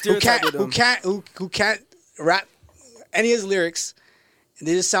 wanna be who stereotyped can't, with them. who can't rap any of his lyrics. And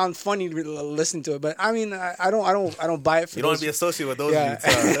they just sound funny to listen to it. But I mean, I don't buy it for You don't want those. to be associated with those Yeah.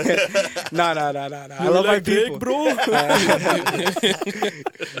 dudes. No. I love my people. bro.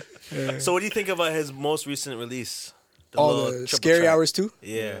 So what do you think about his most recent release? All little the triple Scary track? Hours too.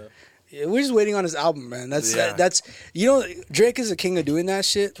 Yeah. Yeah, we're just waiting on his album, man. That's Yeah. that's you know, Drake is a king of doing that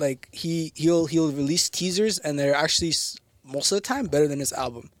shit. Like he'll release teasers, and they're actually most of the time better than his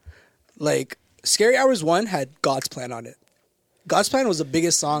album. Like Scary Hours 1 had God's Plan on it. God's Plan was the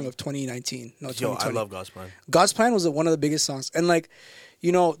biggest song of 2019. No, Yo, 2020. I love God's Plan. God's Plan was one of the biggest songs, and like,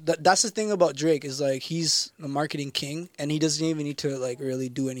 you know, that's the thing about Drake is like he's the marketing king, and he doesn't even need to like really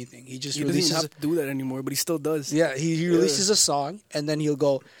do anything. He just He doesn't even releases. have to do that anymore, but he still does. Yeah, he releases a song, and then he'll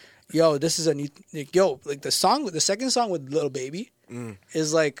go, "Yo, this is a new like, like the second song with Lil Baby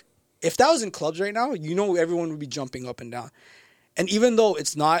is like, if that was in clubs right now, you know, everyone would be jumping up and down. And even though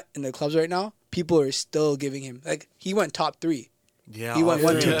it's not in the clubs right now, people are still giving him like he went top 3. Yeah. He went oh,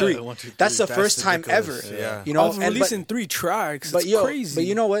 1, yeah. 2, 3. the 1, 2, 3. That's the That's first time ever. ridiculous. Yeah. You know, Of releasing 3 tracks. but It's yo, crazy. but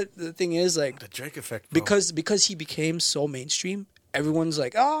you know what the thing is like The Drake effect. Bro. because he became so mainstream. Everyone's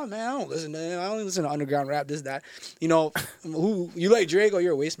like, oh man, I don't listen to him. I don't listen to underground rap. This that, you know, who you like Drake or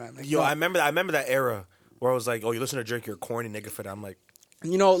you're a waste man. Like, Yo, no. I remember that era where I was like, oh, you listen to Drake, you're a corny nigga for that. I'm like,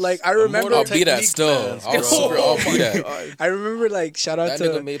 You know, like I remember. I'll be that Technique still. plans, I'll bro. be that. I remember like shout out That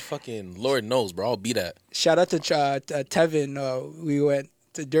nigga to made fucking Lord knows, bro. I'll be that. Tevin. We went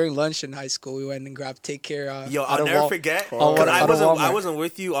during lunch in high school. We went and grabbed Take Care. yo, out I'll of never Wal- forget. Oh, Because out of I Walmart. wasn't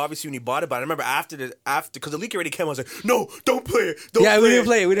with you, obviously, when you bought it, but I remember after, because the leak already came, I was like, no, don't play it. Don't Yeah, play we didn't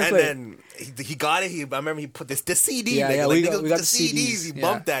play it, we didn't and play it. then he got it. I remember he put the CD. Yeah, nigga, yeah, like, we niggas got with the the CDs, CDs. He yeah.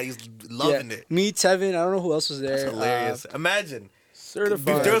 bumped that. He's loving it. Me, Tevin. I don't know who else was there. That's hilarious. Imagine.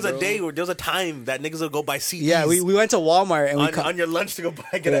 Certified, There was a bro. day where there was a time that niggas would go buy CDs. Yeah, we went to Walmart and on your lunch to go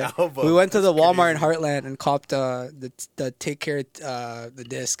get yeah. an album. We went to the That's Walmart in crazy. Heartland and copped the Take Care the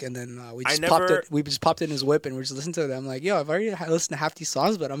disc, and then we I just never- popped it. We just popped it in his whip and we're just listening to it. I'm like, yo, I've already listened to half these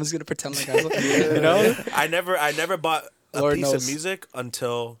songs, but I'm just gonna pretend like I, you know. I never bought a Lord piece knows. of music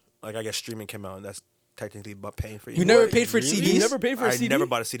until like I guess streaming came out, and that's technically about paying for You never paid for Really? CDs. You never paid for a I CD? never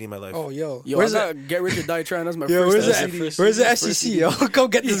bought a CD in my life. Oh, yo, Yo, where's I that? got Get Rich or Die Trying. That's my Yo, first where's CD. the where's the FCC? Yo, come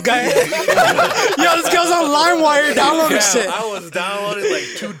get this guy. Yo, this guy's on LimeWire downloading Damn, shit. I was downloading like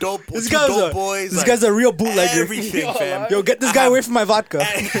two dope This guy's boys. This like, guy's a real bootlegger. everything, fam. Yo, get this guy away from my vodka.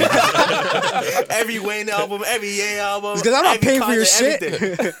 Every Wayne album, every Ye album. Because I'm not every paying for your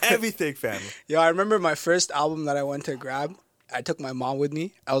Kanye, shit. everything, fam. Yo, I remember my first album that I went to grab. I took my mom with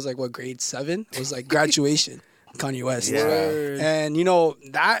me. I was like, what, grade 7? It was like graduation. Kanye West. Yeah. And you know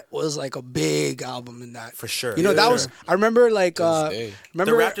that was like a big album in that. For sure. You know that was. I remember like day. The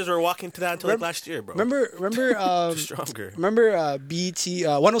remember Raptors were walking to that until like last year, bro. remember Stronger. remember BT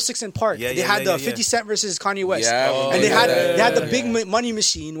 106 in Park. Yeah, they yeah, had yeah, the yeah, 50 Cent versus Kanye West. Yeah, I and they had remember that. the big money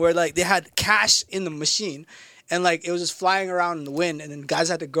machine where like they had cash in the machine. And like it was just flying around in the wind, and then guys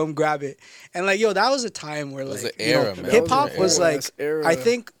had to go and grab it. And like, yo, that was a time where was like an era, man. hip hop That was was an like. era. I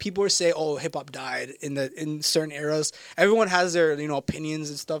think people would say, "Oh, hip hop died in certain eras." Everyone has their opinions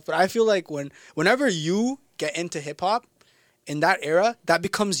and stuff, but I feel like whenever you get into hip hop in that era, that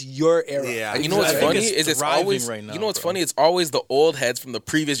becomes your era. Yeah. And you know what's I think funny it's is it's thriving always right now, you know what's bro. funny? It's always the old heads from the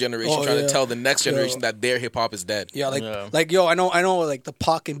previous generation Oh, trying yeah. to tell the next generation Yeah. that their hip hop is dead. Yeah, Yeah. like yo, I know like the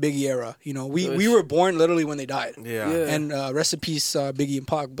Pac and Biggie era. You know, we were born literally when they died. Yeah. Yeah. And rest in peace, Biggie and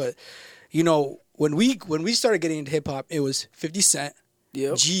Pac. But you know, when we started getting into hip hop, it was 50 Cent,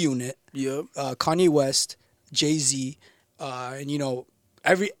 Yep. G Unit, Yep. Kanye West, Jay-Z, and you know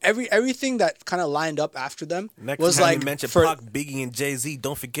everything that kind of lined up after them Next was time like you mention for Pac, Biggie, and Jay-Z,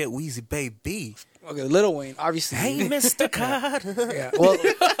 don't forget Weezy Baby. okay, Lil Wayne, obviously. Hey, Mr. Carter. Yeah. Well,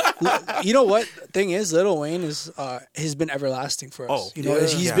 you know what? Thing is, Lil Wayne is has been everlasting for us. Oh, you know, yeah,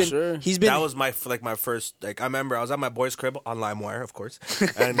 he's yeah. been Sure. he's been That was my first, like, I remember I was at my boy's crib on LimeWire, of course,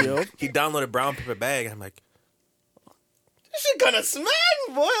 and he downloaded Brown Paper Bag, and I'm like, this shit gonna smack,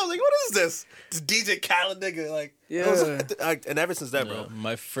 boy. I was like, what is this? This DJ Khaled nigga, like, Yeah. and ever since that, bro.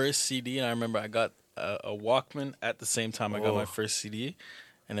 My first CD, and I remember I got a Walkman at the same time I got my first CD,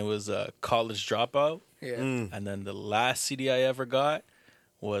 and it was College Dropout. yeah. And then the last CD I ever got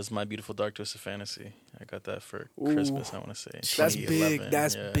was My Beautiful Dark Twisted Fantasy. I got that for Christmas, I want to say. That's big. 2011,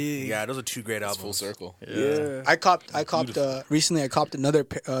 That's yeah. big. Yeah, those are two great albums. Full circle. Yeah. I copped recently. I copped another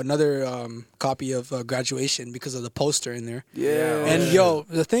copy of Graduation because of the poster in there. Yeah. And yo,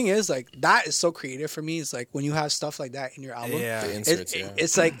 the thing is, like, that is so creative for me. It's like when you have stuff like that in your album. Yeah. The inserts, yeah.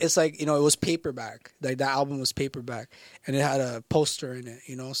 It's like it was paperback. Like that album was paperback, and it had a poster in it.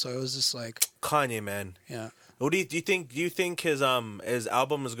 You know, so it was just like, Kanye, man. yeah. What do you think? Do you think his album is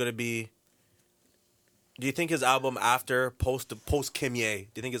gonna be? Do you think his album after post Kim Ye? Do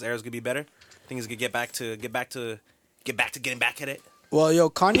you think his era is gonna be better? Think he's gonna get back to getting back at it? Well,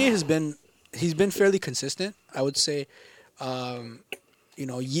 yo, Kanye he's been fairly consistent. I would say, you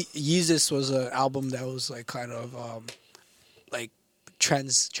know, Yeezus was an album that was like kind of like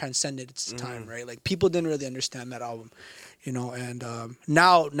transcended its time, right? Like people didn't really understand that album, you know, and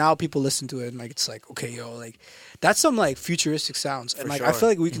now people listen to it and like it's like, okay, yo, like that's some like futuristic sounds, and like I sure. feel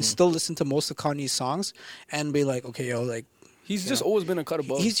like we can still listen to most of Kanye's songs and be like, okay, yo, like He's just always been a cut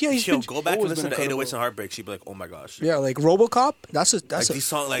above. he's Yo, been, go back and always listen been to a 808s credible. and Heartbreak. She'd be like, oh my gosh. yeah, like RoboCop. That's Like a these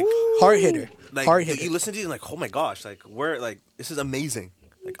songs, like hard hitter, like hard hitter. you listen to these and like, oh my gosh, like this is amazing,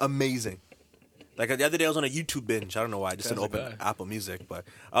 like amazing. Like the other day I was on a YouTube binge. I don't know why I just didn't Guy's a open guy. Apple Music, but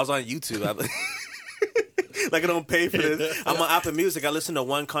I was on YouTube. Like I don't pay for this. I'm on Apple Music. I listen to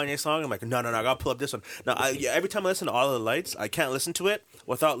one Kanye song. I'm like, no, I gotta pull up this one. Now, every time I listen to All of the Lights, I can't listen to it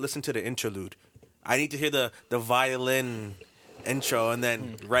without listening to the interlude. I need to hear the violin intro and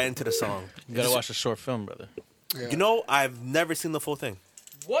then right into the song. You gotta watch a short film, brother. You know, I've never seen the full thing.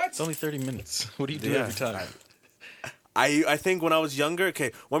 It's only 30 minutes. What do you do Yeah. every time? I think when I was younger,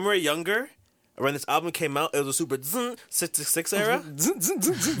 okay, when we were younger, when this album came out, it was a super 666 era.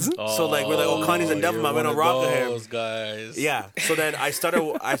 So like we're like, oh, Kanye's and Devil, you're I'm gonna one of rock with him. those guys. Yeah. So then I started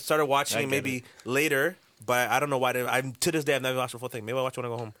watching I it get maybe later, but I don't know why. I'm to this day I've never watched the full thing. Maybe I'll watch it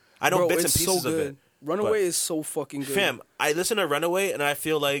when I go home. I know Bro, bits and it's pieces so of good. it. Runaway is so fucking good. Fam, I listen to Runaway and I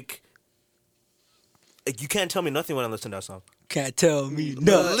feel like you can't tell me nothing when I listen to that song. Can't tell me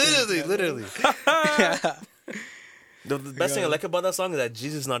no. Literally. The best thing I like about that song is that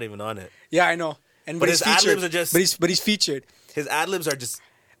Jesus is not even on it. Yeah, I know. And But he's his ad-libs featured. are just- but he's featured. His ad libs are just.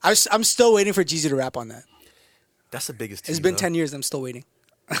 I'm still waiting for Jeezy to rap on that. That's the biggest. It's tease, been though. 10 years. I'm still waiting.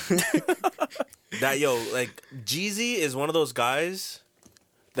 That like Jeezy is one of those guys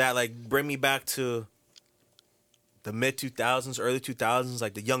that like bring me back to the mid 2000s, early 2000s,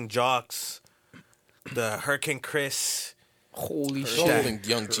 like the Young Jocks, the Hurricane Chris. Holy Don't shit. link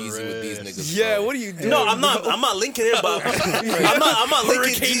Young Jeezy with these niggas. Yeah, bro. what are you doing? No, I'm not linking it, but I'm not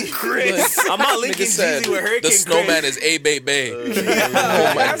linking Jeezy. Chris. I'm not linking Nigga said Jeezy with Hurricane the snowman Chris. is A Bay Bay.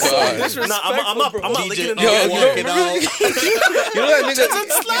 Oh my god. No, I'm not linking it. Yo, walking out. You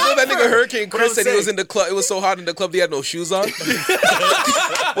know that nigga Hurricane Chris I'm said he was saying. in the club. It was so hot in the club he had no shoes on.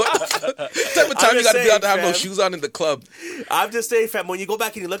 What type of time you just gotta be out to have saying, no fam. shoes on in the club? I'm just saying, fam, when you go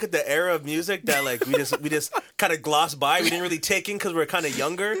back and you look at the era of music that like we just kind of glossed by, we didn't really take in because we were kind of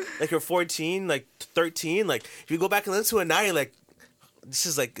younger, like you're 14, like 13. Like if you go back and listen to it now, you're like, this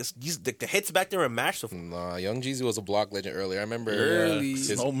is like the hits back there were masterful. Nah, Young Jeezy was a block legend early. I remember Early.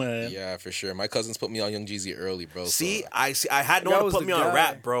 Snowman. Yeah, for sure. My cousins put me on Young Jeezy early, bro. See, so. I had no That one to was put the me on guy.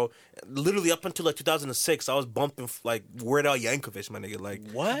 rap, bro. Literally up until like 2006, I was bumping like Weird Al Yankovic, my nigga. Like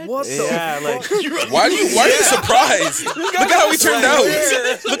What? What the yeah, like Why are you surprised? Look at how he turned out.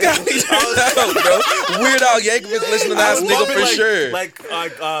 Look at how he turned out, bro. Weird Al Yankovic listening I ass was nigga bumping, for like, sure.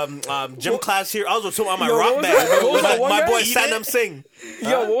 Like gym class here. I was on my Yo, what rock was band. that? What was that one My guy? boy Eat Sanam Singh.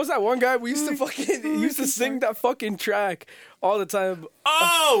 Yo, what was that one guy we used to fucking he used to sing that fucking track all the time?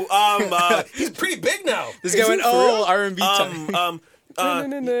 He's pretty big now. This guy went, oh, R&B time.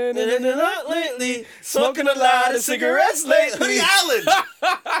 Not lately, smoking a lot of cigarettes lately. Allen.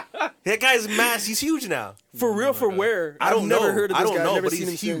 That guy's mass. He's huge now. For real, for where? I don't I've never know. heard of I this don't guy. know, I've never but seen him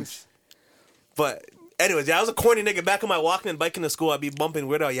he's huge. since. But anyways, yeah, I was a corny nigga back in my Walkman biking to school. I'd be bumping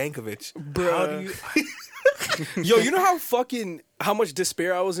Weird Al Yankovic. Bruh. How do you? Yo, you know how much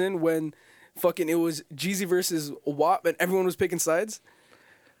despair I was in when fucking it was Jeezy versus WAP and everyone was picking sides?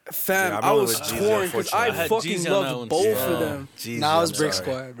 Fam, Yeah, I I remember was with Jeezy, torn because I I had fucking Jeezy on that loved one, both too. of them. Jeez, Now it's I'm Brick sorry.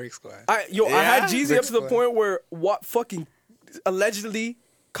 Squad. Brick Squad. I Yeah? had Jeezy Brick up to the Squad. point where WAP fucking allegedly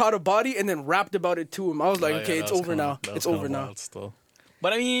caught a body and then rapped about it to him. I was like, Oh, yeah, okay, that it's was over kinda- now. that was It's kinda over now. wild still.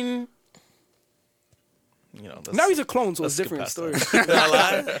 But I mean, Now he's a clone, so let's it's a skip different past story.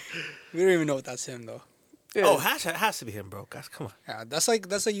 that. We don't even know if that's him though. Yeah. Oh, has to be him, bro. Guys, come on. Yeah, that's like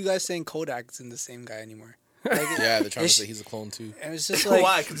you guys saying Kodak isn't the same guy anymore. Like, Yeah, they're trying to it's- say he's a clone too. and it's just like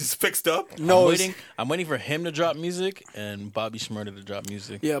Why? Because he's fixed up. no, I'm it's- waiting for him to drop music and Bobby Shmurda to drop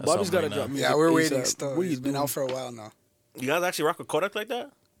music. Yeah, That's Bobby's all got to right drop now. music. Yeah, we're ASAP. waiting still. What are you He's been doing? out for a while now. You guys actually rock with Kodak like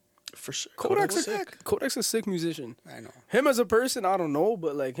that? For sure. Kodak's a sick musician. I know. Him as a person, I don't know,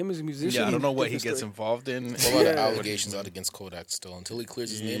 but like him as a musician. Yeah, I don't know what he different gets story. involved in. A lot of Yeah. allegations out against Kodak still. Until he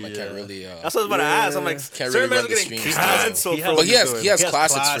clears his name, I can't really. That's what I was about to ask. I'm like, Can't certain really men run are the getting streams canceled now. for But what he he's has doing. he has He has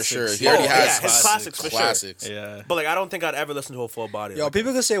classics for classics. sure. He Oh, already yeah, has his classics for sure. classics. Yeah. But like, I don't think I'd ever listen to a full body. Yo, Like,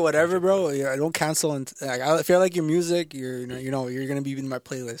 people can say whatever, bro. Yeah, don't cancel. And like, I feel like your music, you're gonna be in my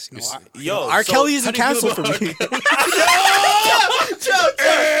playlist. Yo, R. so Kelly isn't how do you canceled feel for me.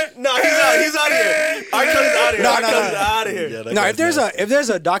 no, he's out of here. R. Kelly's out of here. No, R. no, Kelly's no. out of here. Yeah, that No, guy's if there's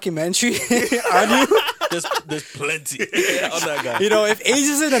a documentary on you, there's plenty on that guy. you know, if age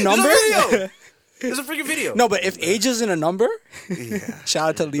isn't a number, There's a video. There's a freaking video. no, but if age isn't a number, Yeah. shout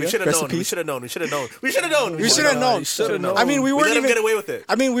out to Leah. We should have Rest in known. We peace. should have known. We should have known. We should have known. We should have known. You should've known. I mean, we We weren't let him even get away with it.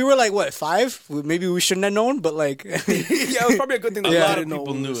 I mean, we were like what 5? Maybe we shouldn't have known, but like, Yeah, it was probably a good thing that A I lot didn't of know.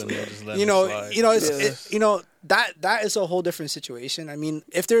 people knew, and they just let you it know, slide. it's that is a whole different situation. I mean,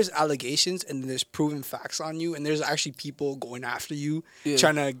 if there's allegations and there's proven facts on you, and there's actually people going after you, Yeah.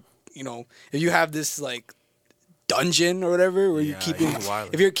 trying to, if you have this like dungeon or whatever, where Yeah, you're keeping, he's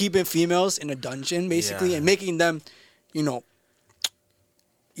wild. if you're keeping females in a dungeon basically Yeah. and making them,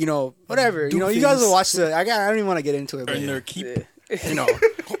 whatever, Do you guys things. will watch I don't even want to get into it, but Earn their keep. you know,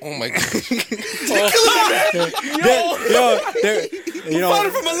 Oh my god!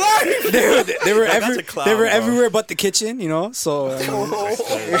 From alive. they were That's a clown, they were bro. everywhere but the kitchen, so. I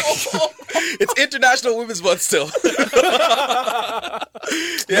mean, It's International Women's Month still.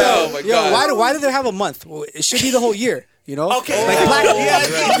 Yeah. Oh my Yo, god! why do they have a month? Well, it should be the whole year. Okay. Like Black. Yo,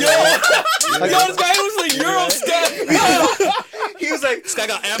 this guy was like Euro He was like, This guy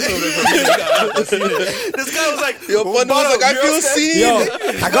got amped over for me. this guy was like, Yo, Bun was like, I feel seen. Yo,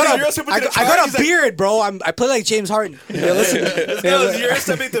 I got You're super to the I chart. got He's a like- beard, bro. I play like James Harden. Yeah, listen. This guy was you're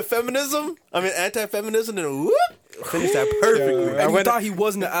stepping to feminism. I mean, anti-feminism, and whoop, finished that perfectly. I And you went- thought he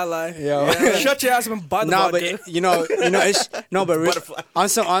wasn't an ally. Yeah. Shut your ass up and buy the No, vodka. but it's no, but Butterfly.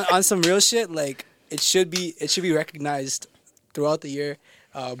 on some real shit, like it should be recognized throughout the year.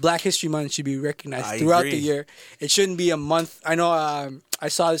 Black History Month should be recognized I throughout agree. the year. It shouldn't be a month. I know. I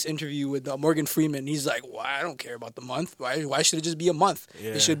saw this interview with Morgan Freeman. He's like, "Well, I don't care about the month. Why should it just be a month?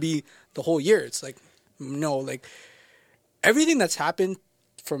 Yeah. It should be the whole year." It's like, no, like everything that's happened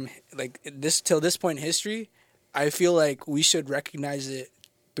from like this till this point in history, I feel like we should recognize it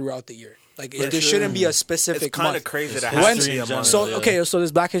throughout the year. Like there shouldn't be a specific It's kind month. of crazy that When's- has to be a month. So Yeah. okay, so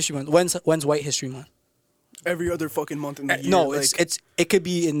there's Black History Month. When's White History Month? Every other fucking month in the year. No, like, it could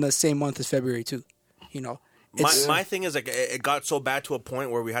be in the same month as February too. my thing is like it got so bad to a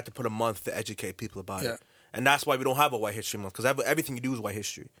point where we had to put a month to educate people about Yeah. it, and that's why we don't have a White History Month because everything you do is White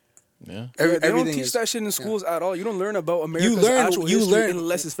history. Yeah. they don't everything teach is, that shit in schools at all. You don't learn about America's learn- actual you history learn-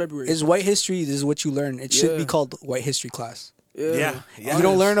 unless it's February. is White History. This is what you learn. It should Yeah. be called White History class. Yeah. You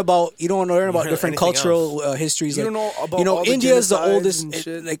don't learn about different learn cultural histories. You like, don't know about all the India is the genocides oldest. and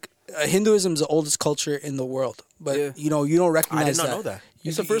shit. Like Hinduism is the oldest culture in the world, but Yeah. you know you don't I recognize did not that. know that.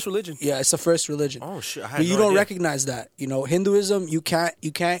 It's the first religion. Yeah, it's the first religion. Oh shit! I had But you no don't idea. recognize that. You know, Hinduism you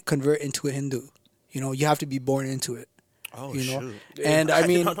can't convert into a Hindu. You know, you have to be born into it. Oh You know, shoot! and I did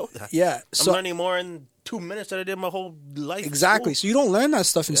mean, not know that. yeah. I'm So learning more in 2 minutes than I did my whole life. in exactly. school. So you don't learn that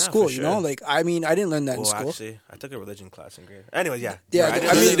stuff in Yeah, school. for You know, sure. like I mean, I didn't learn that in Well, school. actually, I took a religion class in grade. Anyway, yeah. Yeah, I I didn't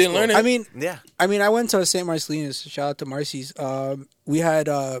mean- learn You didn't learn it? I mean, Yeah. I went to St. Marcellinus. Shout out to Marcy's. We had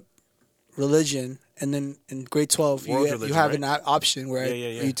religion, and then in grade 12, World you religion, have right? an option where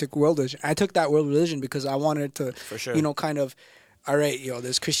Yeah. you took world religion. I took that world religion because I wanted to, For sure. you know, kind of, all right,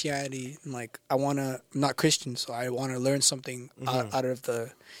 there's Christianity, and like I'm not Christian, so I want to learn something Mm-hmm. out of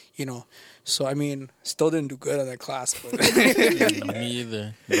the, you know. So I mean, still didn't do good on that class, but Me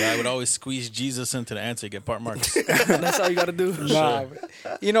either. But I would always squeeze Jesus into the answer, get part marks. That's all you got to do. nah. But,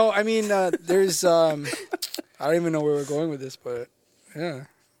 you know, I mean, there's I don't even know where we're going with this, but yeah.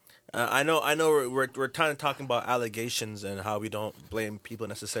 I know. We're kind of talking about allegations and how we don't blame people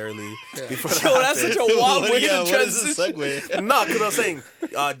necessarily. Before that Yo, that's happens. such a wild way Yeah, to what is this transition. segue? No, because I was saying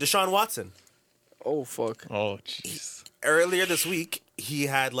Deshaun Watson Oh fuck. Oh, jeez. earlier this week. He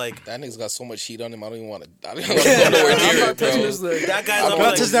had like That nigga's got so much heat on him. I don't even want to. I don't want to go nowhere I'm near not it, bro. touching this. Like, that guy's I'm up Not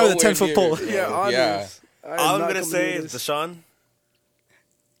like, just now with a nowhere 10-foot near pole. it, bro. yeah, honest. Yeah. I am all I'm not gonna coming say near is this. Deshaun.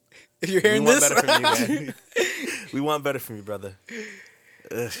 If you're We hearing want this, better from you, man. We want better from you, brother.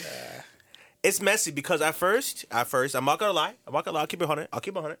 Ugh. It's messy because at first, I'm not gonna lie. I'll keep it 100. I'll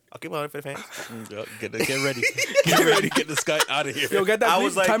keep it 100 for the fans. Get ready. Get ready. Get this guy out of here. Yo, get that I bleep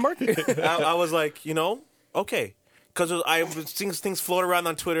was like- time mark. I was like, okay, because I was seeing things float around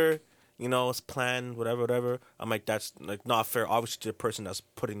on Twitter. It's planned, whatever. I'm like, that's like not fair. Obviously, to the person that's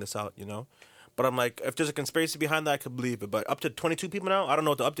putting this out, But I'm like, if there's a conspiracy behind that, I could believe it. But up to 22 people now, I don't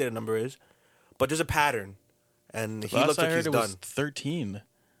know what the updated number is, but there's a pattern, and he Last looks I like heard he's it done. was 13.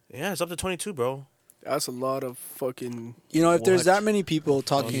 Yeah, it's up to 22, bro. That's a lot of fucking. if there's What? that many people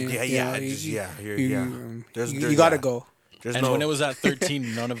talking, Yeah, There's you gotta yeah. go. There's And no, when it was at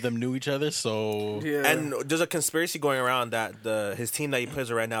 13, none of them knew each other. So Yeah. and there's a conspiracy going around that his team that he plays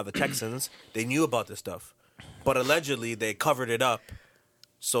with right now, the Texans, they knew about this stuff, but allegedly they covered it up,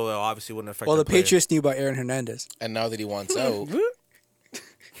 so it obviously wouldn't affect. Well, their the play. Patriots knew about Aaron Hernandez. And now that he wants out,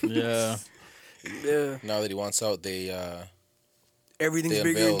 yeah, yeah. they Everything's they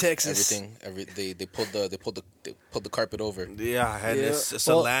bigger in unveiled Texas. everything. They pulled the carpet over. Yeah, and Yeah. it's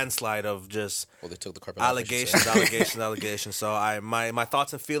Well- a landslide of just Well, they took the carpet off, I should allegations, say. allegations. So my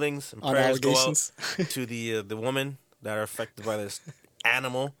thoughts and feelings and On prayers allegations. go out to the woman that are affected by this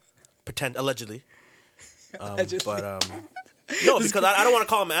animal, allegedly. But no, because I don't want to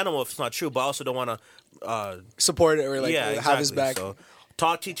call him an animal if it's not true, but I also don't want to. Support it or like Yeah, have his exactly. back. So,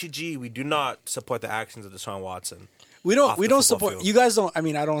 talk TTG. We do not support the actions of Deshaun Watson. We off don't the football support field. you guys don't. I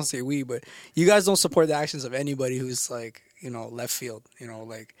mean, I don't say we, but you guys don't support the actions of anybody who's like left field.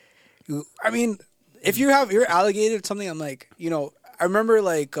 I mean, if you're alligated something, I'm like I remember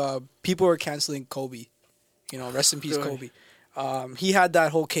like people were canceling Kobe. Rest in peace, Good. Kobe. He had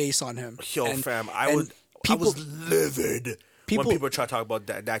that whole case on him. Yo, And- fam, and I was livid people- when people try to talk about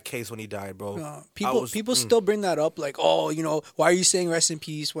that case when he died, bro. People still bring that up, like, oh, why are you saying rest in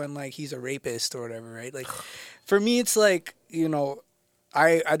peace when like he's a rapist or whatever, right? Like, for me, it's like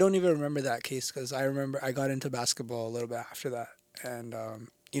I don't even remember that case because I remember I got into basketball a little bit after that, and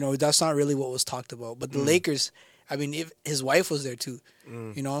that's not really what was talked about. But the Lakers, I mean, if his wife was there too,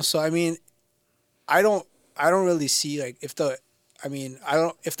 so I mean, I don't really see like if the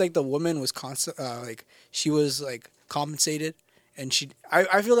woman was like she was like compensated, and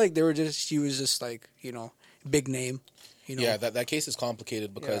I feel like she was just like big name, Yeah, that case is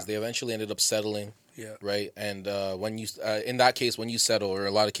complicated because Yeah. they eventually ended up settling. Yeah. Right. And when you in that case, when you settle, or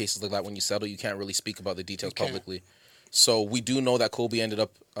a lot of cases like that, when you settle, you can't really speak about the details publicly. So we do know that Kobe ended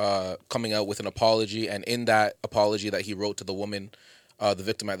up coming out with an apology, and in that apology that he wrote to the woman, the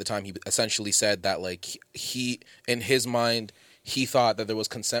victim at the time, he essentially said that like he, in his mind, he thought that there was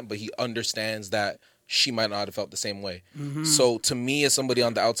consent, but he understands that she might not have felt the same way. So to me, as somebody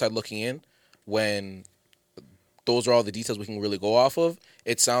on the outside looking in, when those are all the details we can really go off of,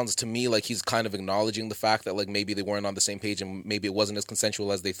 it sounds to me like he's kind of acknowledging the fact that like maybe they weren't on the same page and maybe it wasn't as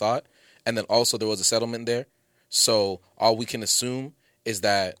consensual as they thought. And then also there was a settlement there. So all we can assume is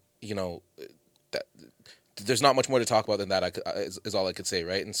that, that there's not much more to talk about than that is all I could say,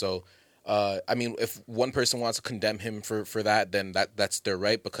 right? And so, I mean, if one person wants to condemn him for that, then that's their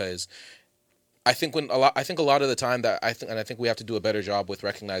right, because I think a lot of the time I think we have to do a better job with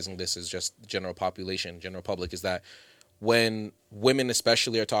recognizing this as just general population, general public, is that when women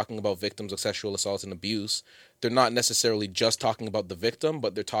especially are talking about victims of sexual assault and abuse, they're not necessarily just talking about the victim,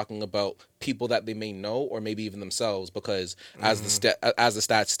 but they're talking about people that they may know or maybe even themselves, because as the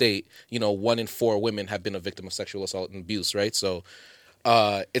stats state, 1 in 4 women have been a victim of sexual assault and abuse, right? So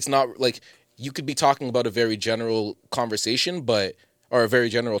it's not like you could be talking about a very general conversation, or a very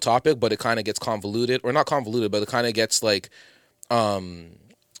general topic, but it kind of gets convoluted, or not convoluted, but it kind of gets like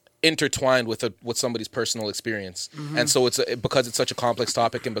intertwined with somebody's personal experience. And so because it's such a complex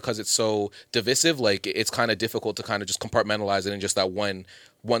topic and because it's so divisive, like it's kind of difficult to kind of just compartmentalize it in just that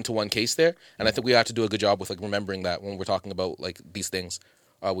one-to-one case there. And I think we have to do a good job with like remembering that when we're talking about like these things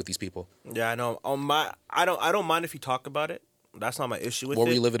with these people. Yeah, I know. I don't mind if you talk about it. That's not my issue with it. What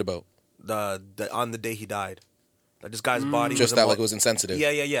were you livid about? The on the day he died. Like this guy's body just that, like it was insensitive.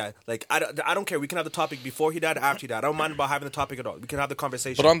 Yeah. Like I don't care. We can have the topic before he died, after he died. I don't mind about having the topic at all. We can have the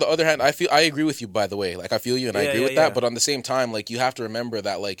conversation. But on the other hand, I agree with you. By the way, like I feel you and I agree with that. But on the same time, like you have to remember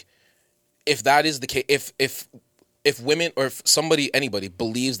that, like if that is the case, if women or if anybody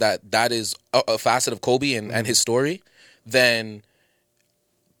believes that is a facet of Kobe and his story, then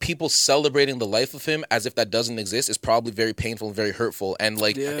people celebrating the life of him as if that doesn't exist is probably very painful and very hurtful, and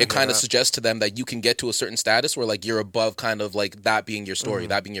like it kind of suggests to them that you can get to a certain status where like you're above kind of like that being your story,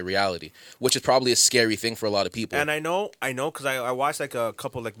 that being your reality, which is probably a scary thing for a lot of people. And I know because I watched like a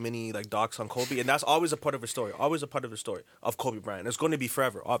couple like mini like docs on Kobe, and that's always a part of his story, of Kobe Bryant. It's going to be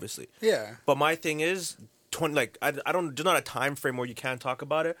forever, obviously. Yeah. But my thing is, I don't, there's not a time frame where you can't talk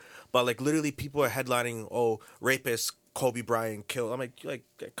about it, but like literally people are headlining, rapist Kobe Bryant killed. I'm like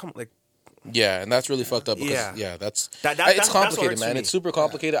come on, like. Yeah, and that's really fucked up because that's that's it's complicated, man. It's super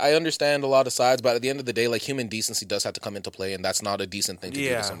complicated. I understand a lot of sides, but at the end of the day, like human decency does have to come into play, and that's not a decent thing to do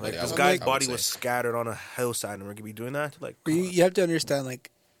to somebody. Like, this guy's body was scattered on a hillside, and we're gonna be doing that. Like, you have to understand,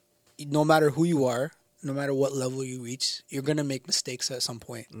 like, no matter who you are, no matter what level you reach, you're gonna make mistakes at some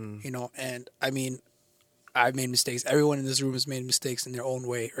point. And I mean, I've made mistakes. Everyone in this room has made mistakes in their own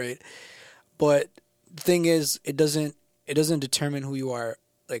way, right? But the thing is, it doesn't determine who you are,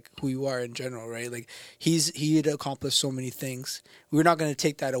 like who you are in general, right? Like he had accomplished so many things. We're not going to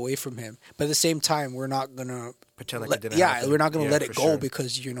take that away from him, but at the same time, we're not going to pretend like it didn't happen. We're not going to let it go sure.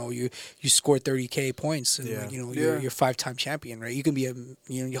 because you scored 30K points and you're 5-time champion, right? You can be a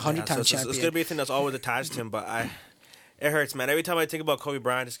 100-time champion. It's gonna be a thing that's always attached to him, but it hurts, man. Every time I think about Kobe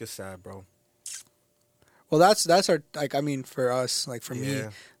Bryant, I just get sad, bro. Well, that's our, like, I mean, for us, like for me,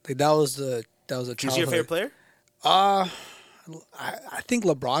 like that was a childhood. Was your favorite player? I think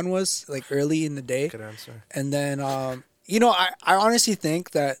LeBron was like early in the day. Good answer. And then, I honestly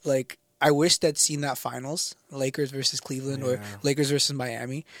think that like I wished I'd seen that finals, Lakers versus Cleveland or Lakers versus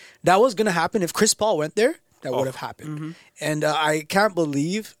Miami. That was gonna happen if Chris Paul went there. That would have happened. And I can't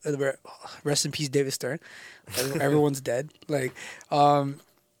believe, rest in peace, David Stern. Everyone's dead. Like,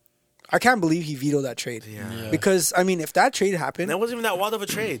 I can't believe he vetoed that trade. Yeah. Because, I mean, if that trade happened... That wasn't even that wild of a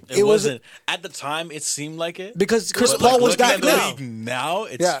trade. It wasn't. At the time, it seemed like it. Because Chris Paul was back now. Now,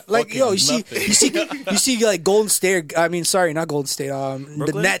 it's like, yo, you nothing. see, like, Golden State... I mean, sorry, not Golden State.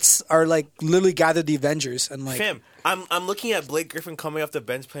 The Nets are, like, literally gathered the Avengers and, like... Fam, I'm looking at Blake Griffin coming off the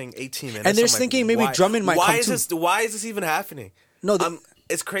bench playing 18 minutes. And they're thinking maybe Drummond might come too. Why is this even happening? No,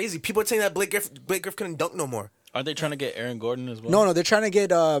 it's crazy. People are saying that Blake Griffin couldn't dunk no more. Aren't they trying to get Aaron Gordon as well? No, they're trying to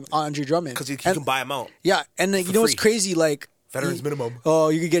get Andre Drummond. Because he can buy him out. Yeah, and then, you know what's crazy? Like, veterans minimum. Oh,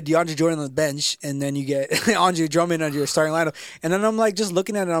 you could get DeAndre Jordan on the bench, and then you get Andre Drummond on your starting lineup. And then I'm like, just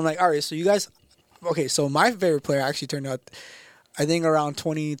looking at it, I'm like, all right, so you guys... Okay, so my favorite player actually turned out, I think around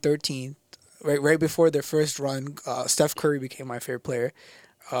 2013, right before their first run, Steph Curry became my favorite player.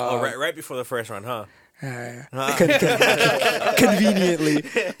 Right before the first run, huh? Conveniently,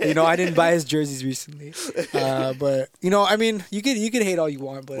 I didn't buy his jerseys recently, but I mean, you could hate all you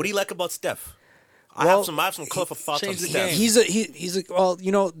want, but what do you like about Steph? I have some colorful thoughts on Steph. He's the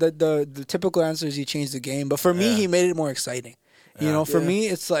typical answer is he changed the game, but for me, he made it more exciting. For me,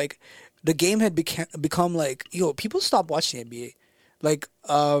 it's like the game had become like people stopped watching NBA, like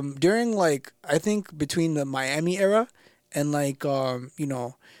during like I think between the Miami era and like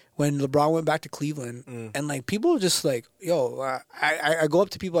when LeBron went back to Cleveland, and like people were just like, I go up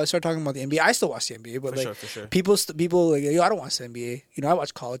to people, I start talking about the NBA. I still watch the NBA, but for sure. people like, I don't watch the NBA. I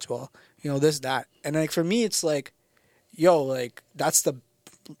watch college ball. This, that, and like for me, it's like, like that's the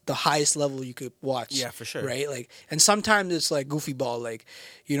highest level you could watch. Yeah, for sure. Right, like, and sometimes it's like goofy ball, like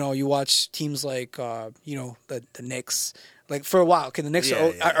you watch teams like the Knicks. Like for a while. Okay, the Knicks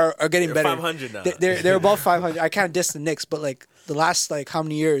Yeah, are getting They're better. 500 now. They're above 500. I can't diss the Knicks, but like the last like how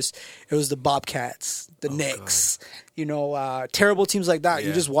many years it was the Bobcats, the Knicks, terrible teams like that. You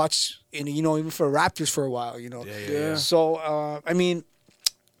Yeah. just watch, and even for Raptors for a while. Yeah. So I mean,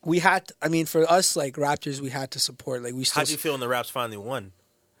 for us like Raptors, we had to support. Like we still. How do you feel when the Raps finally won?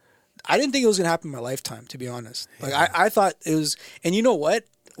 I didn't think it was gonna happen in my lifetime, to be honest. Like I thought it was, and you know what?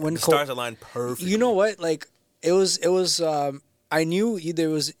 When The stars aligned perfectly. you know what? Like it was. I knew either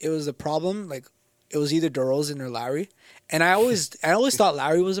it was a problem. Like it was either DeRozan or Larry, and I always thought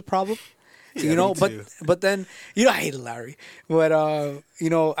Larry was a problem. me too. but then I hated Larry, but I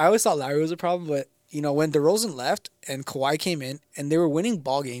always thought Larry was a problem. But when DeRozan left and Kawhi came in, and they were winning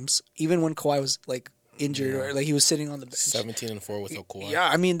ball games, even when Kawhi was like injured or like he was sitting on the bench. 17-4 without Kawhi. Yeah,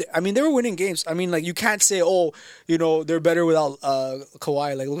 I mean, they were winning games. I mean, like you can't say, they're better without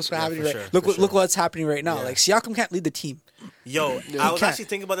Kawhi. Like look what's happening. for Right, sure, look what's happening right now. Yeah. Like Siakam can't lead the team. Yo, I was can't. actually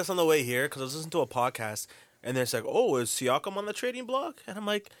thinking about this on the way here because I was listening to a podcast and they're like, "Oh, is Siakam on the trading block?" And I'm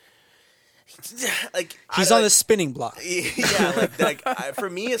like, He's on the spinning block. Yeah, for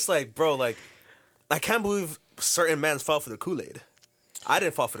me, it's like, bro, like I can't believe certain mans fall for the Kool-Aid. I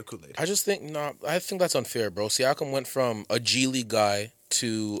didn't fall for the Kool-Aid. I just think I think that's unfair, bro. Siakam went from a G League guy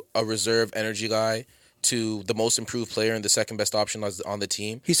to a reserve energy guy to the most improved player and the second best option on the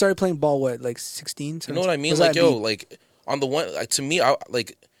team. He started playing ball like 16. You know what I mean? Like, like on the one, like to me,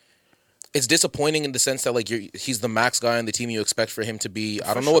 it's disappointing in the sense that like he's the max guy on the team. You expect for him to be.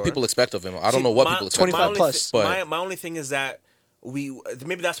 I don't know what people expect of him. I don't know what people expect. 25 plus. But my only thing is that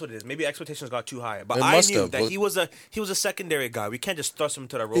maybe that's what it is. Maybe expectations got too high. But It I must knew have, that but- he was a secondary guy. We can't just thrust him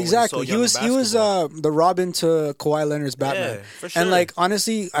into that role. Exactly. When he's so young He in was basketball. the Robin to Kawhi Leonard's Batman. Yeah, for sure. And like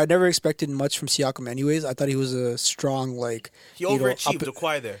honestly, I never expected much from Siakam. Anyways, I thought he was a strong He overachieved with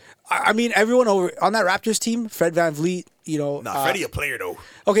Kawhi there. I mean, everyone on that Raptors team, Fred VanVleet. Nah, Freddie a player though.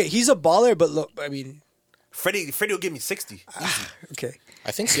 Okay, he's a baller, but look, I mean, Freddie will give me 60. Easy. okay.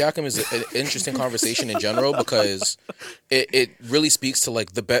 I think Siakam is an interesting conversation in general because it really speaks to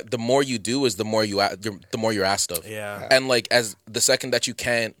like the more you do is the more you're asked of. Yeah. And like as the second that you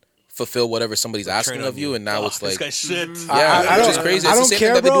can't fulfill whatever somebody's asking of you, and now it's like this guy shit. yeah, I which don't, is crazy. I It's don't the same care,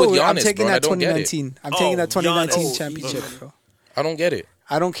 thing that they bro. do with Giannis, I'm taking bro, and I that don't get it. 2019. I'm taking that 2019 Giannis. championship, bro. I don't get it.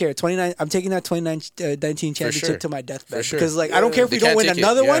 I don't care. I'm taking that 2019 championship sure. to my deathbed For sure. because, like, I don't care if They we don't can't win take it,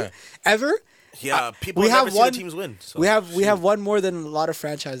 another one yeah. ever. Yeah, people we have have never seen one- the teams win. So. We have one more than a lot of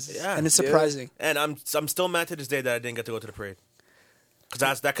franchises, Yeah. and it's surprising. And I'm still mad to this day that I didn't get to go to the parade.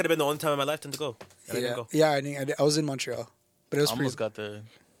 Because that could have been the only time in my lifetime to go. And I didn't go. I was in Montreal, but it was Almost pretty. got the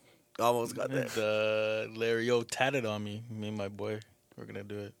Almost got there. Larry O tatted on me. Me and my boy, we're gonna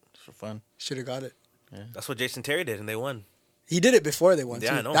do it for fun. Should have got it. That's what Jason Terry did, and they won. He did it before they won.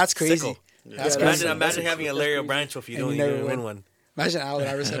 Yeah, too. I know. That's crazy. Sickle. That's crazy. Imagine having a Larry O'Brien trophy. You And don't you never even win win. one. Imagine Allen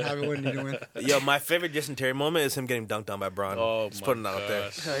Iverson having one and you didn't win. Yo, my favorite Jason Terry moment is him getting dunked on by Braun. Oh, Just my putting it out there.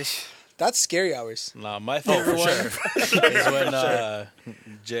 gosh. That's scary hours. Nah, my favorite one is when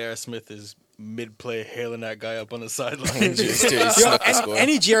J.R. Smith is mid-play hailing that guy up on the sideline. Just to Yo, snuck the score.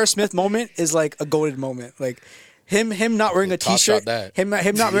 any J.R. Smith moment is like a goated moment. Like him not wearing a Top t-shirt. shot that. Him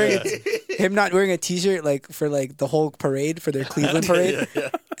not wearing him not wearing a t-shirt like for like the whole parade for their Cleveland parade.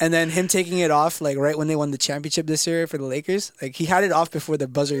 And then him taking it off like right when they won the championship this year for the Lakers. Like he had it off before the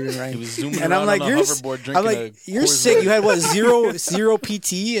buzzer even rang. He was zooming and I'm around like, on a you're hoverboard I'm drinking like, a you're Coors sick. Light. You had what zero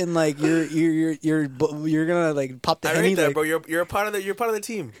PT and like you're gonna like pop the I henny. rate that, Like, bro. You're a part of the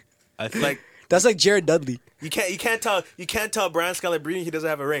team. I think Like that's like Jared Dudley. you can't tell Brian Scalabrine he doesn't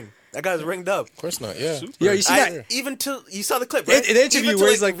have a ring. That guy's ringed up. Of course not. Yeah. Yo, you see that? Even till you saw the clip, right? In the interview Even where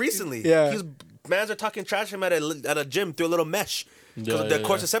till, he's like- recently, yeah. mans are talking trash to him at a gym through a little mesh. Because the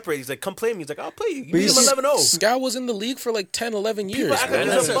courts are separated. He's like, come play me. He's like, I'll play you. You beat him he's- 11-0. Scal was in the league for like 10, 11 years. act bro. like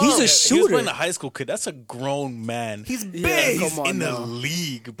That's a a- He's a bum. He was shooter. playing a high school kid. That's a grown man. He's big. He's come on in the now.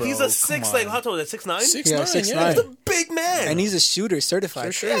 league, bro. He's a Come six, on. like, how tall is that? 6'9"? 6'9", Yeah, yeah. 6'9". He's a big man. And he's a shooter, certified.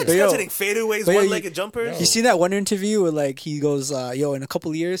 For sure. yeah, But this yo, guy's hitting fadeaways, but yo, one-legged jumpers. You see that one interview where like he goes, "Yo, in a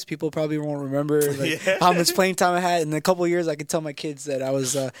couple of years, people probably won't remember like Yeah. how much playing time I had. In a couple of years, I could tell my kids that I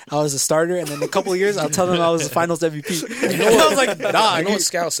was a starter, and then in a couple of years, I'll tell them I was the Finals MVP." And I was like, "Nah, You know what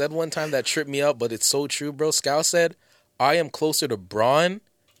Scal said one time that tripped me up, but it's so true, bro. Scal said, I am closer to Braun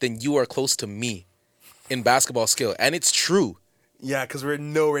than you are close to me in basketball skill. And it's true. Yeah, because we're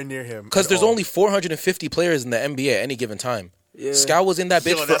nowhere near him. Because at there's all. only 450 players in the NBA at any given time. Yeah. Scal was in that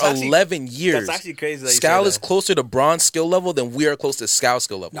bitch Yo, for that's actually- 11 years. That's actually crazy that you Scal say is that. closer to Braun's skill level than we are close to Scal's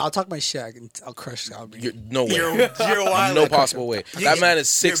skill level. Now I'll talk my shit and I'll crush Scal. No way. You're wild. No possible way. That man is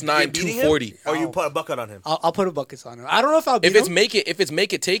 6'9", You're beating him? 240. Or you put a bucket on him. I'll put a bucket on him. I don't know if I'll beat If it's him.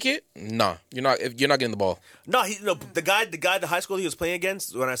 make it, take it. Nah, you're not getting the ball. No, the guy, the high school he was playing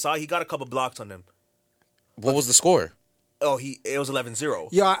against, when I saw, he got a couple blocks on him. What was the score? Oh, it was 11-0.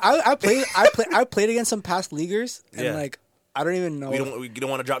 Yeah, I played against some past leaguers and Yeah. like I don't even know. You don't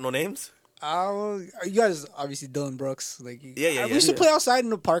want to drop no names? You guys obviously Dylan Brooks. Like Yeah. We used to play outside in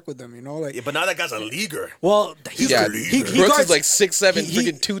the park with them. You know, like Yeah, but now that guy's a leaguer. well, he's Yeah, he Brooks guards- is like 6'7", he-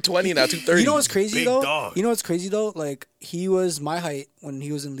 freaking 220 now, 230. You know what's crazy Big though? dog. You know what's crazy though? Like he was my height when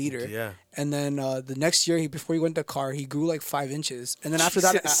he was in leader. Yeah. And then the next year, before he went to car, he grew like 5 inches. And then after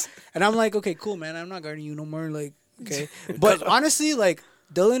that, Jesus. and I'm like, okay, cool, man. I'm not guarding you no more. Like, okay. But honestly, like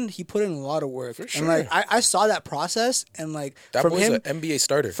Dylan, he put in a lot of work. For sure. And like I saw that process, and like That from boy's him, an NBA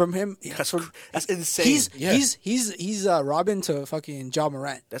starter. from him, yeah, That's insane. he's Robin to fucking Ja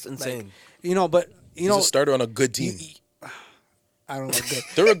Morant. That's Like, insane. you know, but you He's know, a starter on a good team. I don't know.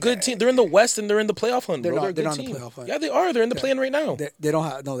 They're a good team. They're in the West and they're in the playoff hunt, They're bro. not- They're a they're good not in the team. playoff hunt. Yeah, they are. They're in the play-in right now. They don't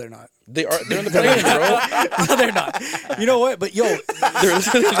have. No, they're not. They're in the play-in, bro. No, they're not. You know what? But yo,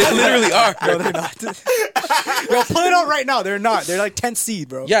 They literally are. no, they're not. Yo, pull it out right now. They're not. They're like 10th seed,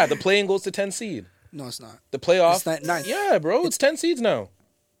 bro. Yeah, the play-in goes to 10 seed. No, it's not. The playoff. It's not ninth. Yeah, bro. It's 10 seeds now.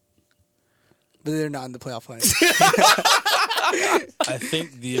 But they're not in the playoff hunt. I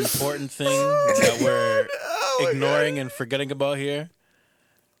think the important thing that we're ignoring and forgetting about here,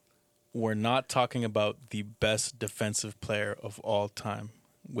 we're not talking about the best defensive player of all time,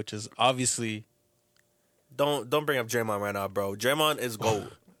 which is obviously Don't bring up Draymond right now, bro. Draymond is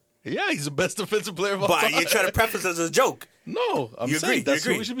gold. yeah, he's the best defensive player of all But time. you're trying to preface this as a joke. No, I'm You saying agree, that's you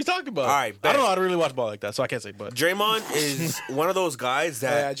what agree. we should be talking about. All right, I bet. don't know how to really watch ball like that, so I can't say. But Draymond is one of those guys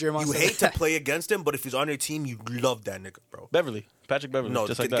that Yeah, Draymond you said hate that. to play against him, but if he's on your team, you love that nigga, bro. Patrick Beverly, No,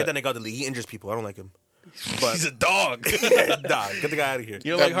 just get, like get that. that nigga out of the league. He injures people. I don't like him. But He's a dog. nah, get the guy out of here.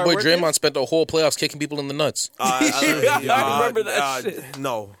 You don't like That hard boy work? Draymond spent the whole playoffs kicking people in the nuts. I remember that shit.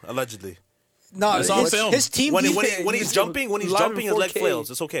 No, allegedly. No, It's on film. his team. When defense- he's jumping, live in his leg 4K.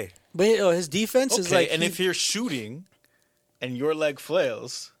 flails. It's okay. but his defense is Okay, like. and if you're shooting and your leg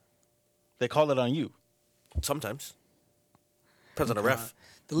flails, they call it on you. Sometimes. Depends on the ref.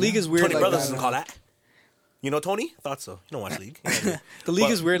 the league is weird Tony like Brothers that. doesn't man. call that. You know Tony? Thought so. You don't watch league. Yeah, The league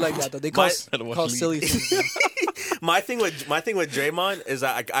But- is weird like that though. They call, I don't watch call league. silly things. man. my thing with Draymond is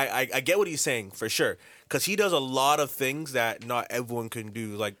that I get what he's saying for sure, because he does a lot of things that not everyone can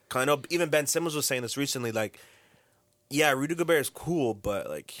do. Like, kind of, even Ben Simmons was saying this recently. Like, yeah, Rudy Gobert is cool, but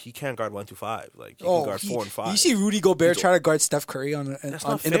like he can't guard 1-5. Like, he can guard 4 and 5. You see Rudy Gobert try to guard Steph Curry not in the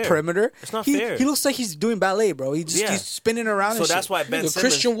fair. perimeter. It's not he, fair. He looks like he's doing ballet, bro. He's spinning around. So and that's shit. why Ben Nigga, Simmons.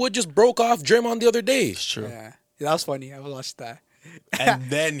 Christian Wood just broke off Draymond the other day. It's true. Yeah, that was funny. I watched that. And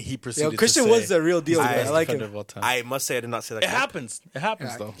then he proceeded. Yo, Christian to say, Wood's the real deal. he's the man. I best like defender him. of all time. I must say I did not say that. It happens. It happens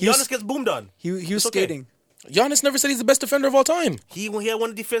Yeah. though. He was- Giannis gets boomed on. He was It's okay. skating. Giannis never said he's the best defender of all time. He had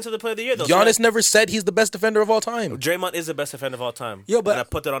won defensive player of the year though. Giannis So never said he's the best defender of all time. Draymond is the best defender of all time. Yo, but- and I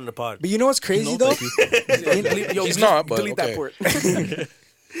put that on the pod. But you know what's crazy though? Yo, He's just not, but delete okay. that port.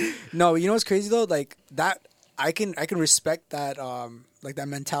 No, you know what's crazy though? Like that, I can respect that, like that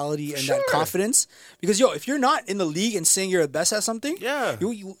mentality and that confidence. Because yo, if you're not in the league and saying you're the best at something, Yeah.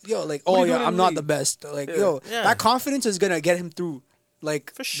 yo, like, are oh you yeah, doing in I'm the not league? the best. Like, yo, Yeah. that confidence is gonna get him through.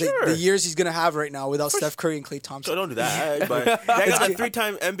 Like For sure. the years he's gonna have right now without Steph Curry and Klay So Thompson. don't do that. But that got a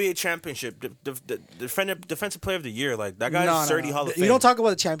 3-time NBA championship, the defensive player of the year. Like that guy's No, no, Surdy no. Hall of Fame. You don't talk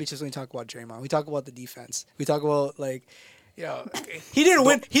about the championships when you talk about Draymond. We talk about the defense. We talk about like, yo, he didn't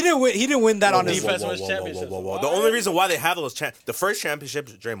win. He didn't win that on his. Defense wins championships. The only reason why they have those the first championship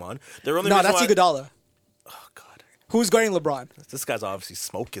is Draymond. The only No, reason that's why, Iguodala. Oh God, Who's guarding LeBron? this guy's obviously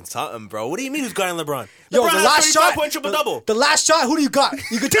smoking something, bro. What do you mean who's guarding LeBron? Yo, LeBron the has last 35 shot, point triple double. The last shot. Who do you got?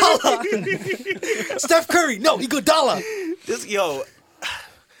 Iguodala. Steph Curry. No, Iguodala. This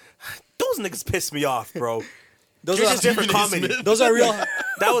those niggas piss me off, bro. Those You're are just different comedy. Those are real.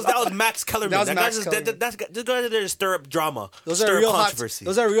 That was Max Kellerman. That was That Max guy Kellerman. this guy there to stir up drama, Those stir are up real hot. controversy.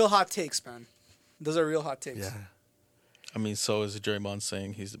 Those are real hot takes, man. Those are real hot takes. Yeah. I mean, so is Draymond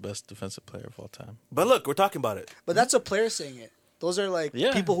saying he's the best defensive player of all time. But look, we're talking about it. But that's a player saying it. Those are like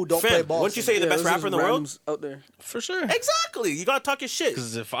Yeah. people who don't Fam, play ball. wouldn't you say you're the best those are rapper in the world? randoms out there. For sure. Exactly. You gotta talk your shit.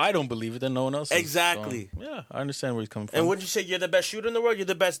 Because if I don't believe it, then no one else. Is. Exactly. So, yeah, I understand where he's coming from. And wouldn't you say you're the best shooter in the world? You're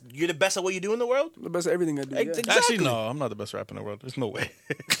the best. You're the best at what you do in the world. The best at everything I do. Yeah. Exactly. Actually, no, I'm not the best rapper in the world. There's no way.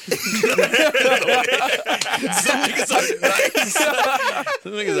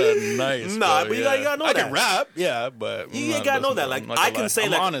 Some niggas are nice. Nah, bro, but you yeah. gotta know I that. can rap, yeah, but You I'm not gotta the know best that. in the Like, world. I'm not I gonna can lie. say,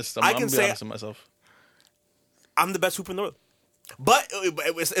 I'm like, honest. I I'm can be say- honest with myself. I'm the best hooper in the world. But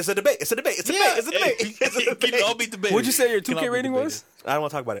it's a debate. It's a debate. It's a debate. It's a debate. It's a It debate. can all be debated. What'd you say your Can all 2K be rating debated. was? I don't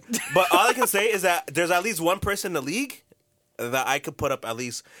want to talk about it. But all I can say is that there's at least one person in the league that I could put up at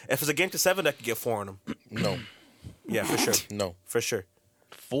least. If it's a game to 7, I could get 4 on him. No, Yeah, for sure. no. For sure.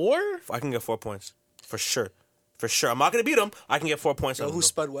 4? I can get 4 points. For sure. For sure. I'm not gonna beat him. I can get 4 points on him. Who's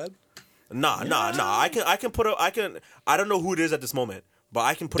though. Spud Webb? Nah. I can put up. I don't know who it is at this moment, but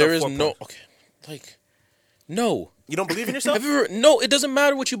I can put There up is 4 no. points. Okay, like, no. You don't believe in yourself? Have you ever, no, it doesn't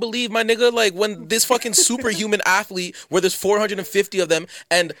matter what you believe, my nigga. Like when this fucking superhuman athlete, where there's 450 of them,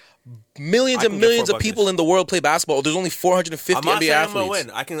 and millions I and can get millions 4 of people in the world play basketball. There's only 450 I'm not NBA saying I'm athletes. gonna win.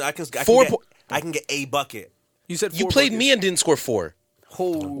 I can 4 I can get a bucket. You said You 4 played buckets. me and didn't score 4.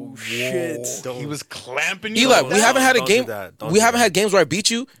 Oh shit! He was clamping you. Eli, Don't- we haven't had a don't do game. that. Don't We do haven't that. had games where I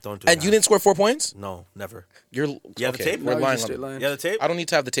beat you, Don't do and that. you didn't score 4 points. No, never. You're You have the okay. tape? We're Now you're lying just on straight it. lying. You have the tape? I don't need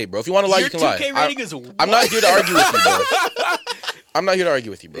to have the tape, bro. If you want to lie, Your you can lie. 2K rating is I'm not here to argue with you, bro. I'm not here to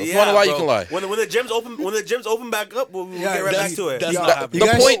argue with you, bro. If you want to lie, you bro. can lie. When the gyms open back up, we'll get right back to it. That's Yeah. not The happening.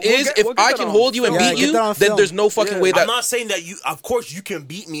 You guys- point we'll is, get- if we'll get I that can on hold you and film. Yeah, beat get you, that on then film. there's no fucking way I'm that. not saying that you. Of course, you can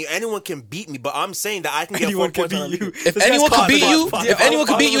beat me. Anyone can beat me, but I'm saying that I can get Anyone 4 can points on beat you. you. If anyone could beat you, pause. if anyone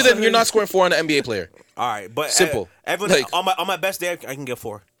could beat you, then you're not scoring 4 on an NBA player. All right, but Simple. Everyone Like- on my best day, I can get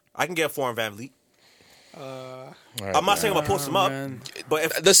 4. I can get 4 on Van Vliet. I'm not saying I'm gonna post him up, man. but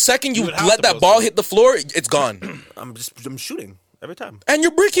if The second you would have let to that post ball it. hit the floor, it's gone, I'm shooting every time. and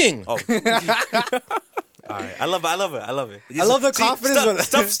you're bricking. Oh. All right, I love it. I love the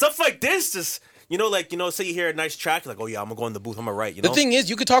confidence of- Stuff like this. Just say you hear a nice track, you're like, oh yeah, I'm gonna go in the booth. I'm gonna write. You know, The thing is,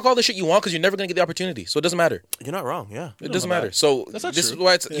 you could talk all the shit you want because you're never gonna get the opportunity, so it doesn't matter. you're not wrong. Yeah. It doesn't matter. So That's not this true. is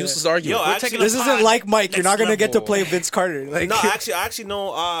why it's useless argument. Yo, We're actually- taking This isn't like Mike. You're not gonna get to level. play Vince Carter. Like, No, I actually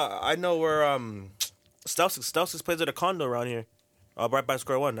know. I know where Stauskas plays at a condo around here, right by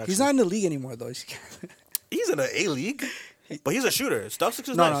Square One. Actually. he's not in the league anymore though. He's in the A League, but he's a shooter. Stauskas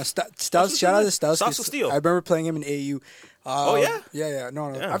is No, nice. no. Staus, shout out to Staus. Stauskas steal. I remember playing him in AU. Oh, yeah? Yeah.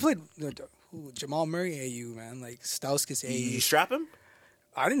 No. Yeah. I played Jamal Murray AU, man. Like Stauskas You AU. strap him?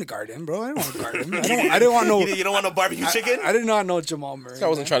 I didn't guard him, bro. I didn't want to guard him. I didn't want no. You don't want no barbecue chicken? I did not know Jamal Murray. I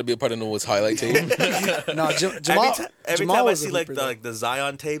wasn't trying to be a part of no one's highlight tape. No, Jamal. Every Jamal time I was a see like hooper, though. the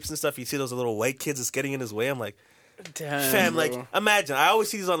Zion tapes and stuff, you see those little white kids that's getting in his way. I'm like, Damn, fam, bro. like imagine. I always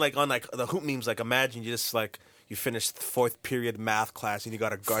see these on the hoop memes. Like imagine you just like you finished 4th period math class and you got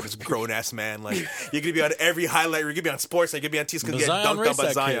to guard this grown ass man. Like you're gonna be on every highlight. You're gonna be on sports. Like you're gonna be on T's gonna The get Zion dunked on rates by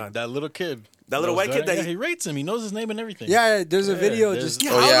that Zion. kid, that little kid. That little white kid that yeah, he- he rates him. He knows his name and everything. Yeah, there's a video there's- just.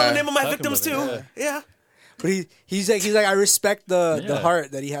 Yeah, Oh, I know yeah. the name of my Talking victims too. about it, Yeah. But he's like I respect the Yeah.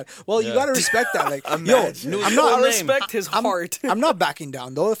 heart that he had. Well, you Yeah. gotta respect that. Like yo, Imagine. I'm not. I respect his I'm, heart. I'm not backing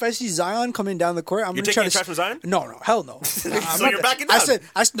down though. If I see Zion coming down the court, I'm You're gonna taking try a to. shot from Zion? No, hell no. So you're backing down?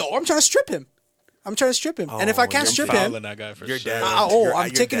 I said no. I'm trying to strip him. And if I can't you're strip Fouling him, that guy for You're sure. dead. I'm You're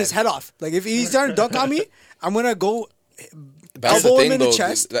taking his dead. head off. Like if he's trying to dunk on me, I'm gonna go That's elbow the him thing, in the though.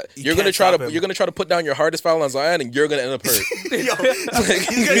 chest. You're can't gonna try stop him. you're gonna try to put down your hardest foul on Zion, and you're gonna end up hurt. Yo,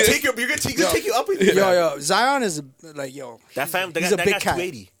 he's gonna take you up with you. Yo, Zion is like That fam, he's that a big guy's cat.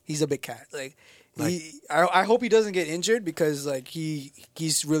 280. He's a big cat. I hope he doesn't get injured because like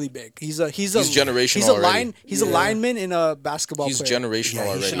he's really big. He's generational He's a already. He's a lineman in a basketball. He's player. generational Yeah, he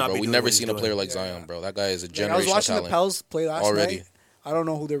already, should not bro. be We doing never what he's seen a doing. player like Zion, bro. That guy is a Like, generational I was watching talent. the Pels play last Already. night. I don't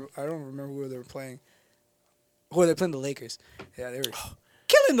know who I don't remember who they were playing. Who are they playing? The Lakers. Yeah, they were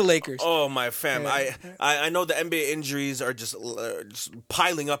killing the Lakers. Oh my fam, Yeah. I know the NBA injuries are just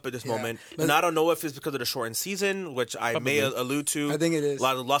piling up at this moment, and I don't know if it's because of the shortened season, which I may allude to. I think it is.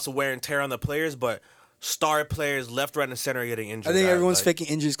 Lots of wear and tear on the players, but star players left, right, and center are getting injured. I think everyone's like, faking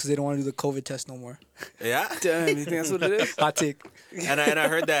injuries because they don't want to do the COVID test no more. Yeah, Damn, you think that's what it is? Hot take. and I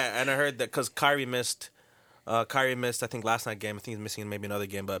heard that because Kyrie missed. I think last night game. I think he's missing maybe another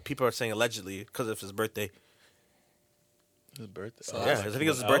game, but people are saying allegedly because of his birthday. His birthday. Yeah, I think it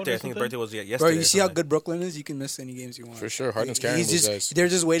was his birthday. I think his birthday was yesterday. Bro, you see how or something. good Brooklyn is? You can miss any games you want. For sure, Harden's carrying He's those just- guys. They're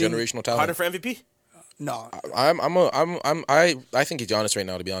just waiting. Generational Harden talent. for MVP. No, I think he's Giannis right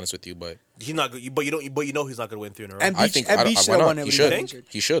now, to be honest with you, but He's not good, but you know he's not going to win 3 in a row. and I Beach, think and I don't- Beach should why have not? won it. He when should. got injured.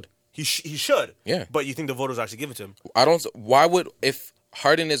 He should. he should. Yeah. But you think the voters actually give it to him? I don't. Why would if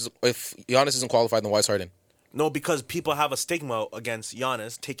Giannis isn't qualified, then why is Harden? No, because people have a stigma against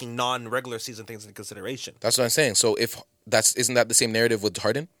Giannis taking non-regular season things into consideration. That's what I'm saying. So isn't that the same narrative with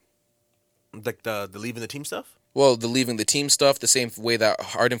Harden? Like the leaving the team stuff? Well, the leaving the team stuff, the same way that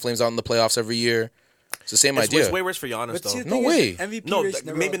Harden flames out in the playoffs every year. It's the same idea. It's way worse for Giannis, But see, though. the No thing way. is, MVP No, race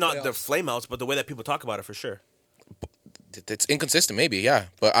never maybe on not the playoffs. flameouts, but the way that people talk about it for sure. It's inconsistent, maybe, yeah.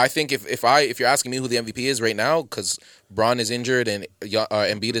 But I think if you're asking me who the MVP is right now, because Bron is injured and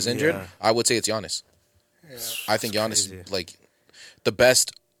Embiid is injured, Yeah. I would say it's Giannis. Yeah. I think Giannis crazy. is like the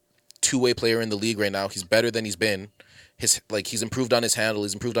best two-way player in the league right now. He's better than he's been. He's improved on his handle.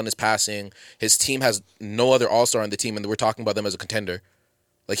 He's improved on his passing. His team has no other all-star on the team, and we're talking about them as a contender.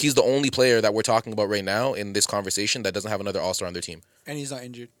 Like, he's the only player that we're talking about right now in this conversation that doesn't have another all-star on their team. And he's not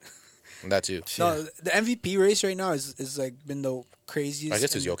injured. And that too. No, the MVP race right now is like been the craziest. I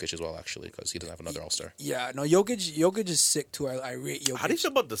guess it's and- Jokic as well, actually, because he doesn't have another all-star. Yeah, no, Jokic is sick too. I rate Jokic. How do you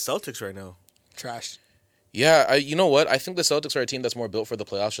feel about the Celtics right now? Trash. Yeah, you know what? I think the Celtics are a team that's more built for the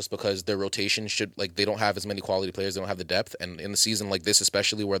playoffs just because their rotation they don't have as many quality players. They don't have the depth. And in a season like this,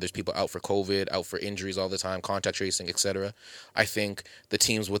 especially where there's people out for COVID, out for injuries all the time, contact tracing, etc., I think the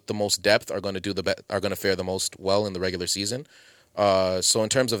teams with the most depth are going to are going to fare the most well in the regular season. So in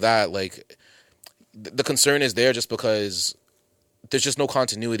terms of that, like, the concern is there just because there's just no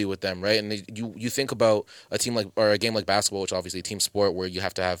continuity with them, right? And you think about a team or a game like basketball, which obviously a team sport where you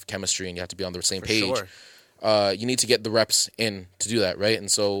have to have chemistry and you have to be on the same page. Sure. You need to get the reps in to do that, right? And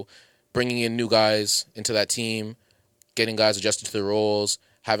so bringing in new guys into that team, getting guys adjusted to their roles,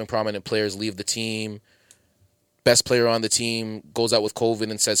 having prominent players leave the team, best player on the team goes out with COVID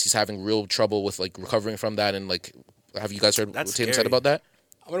and says he's having real trouble with like recovering from that. And like, have you guys heard That's what Tatum scary. said about that?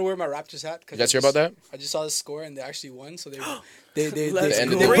 I'm gonna wear my Raptors hat. You guys hear about that? I just saw the score and they actually won. So they Let's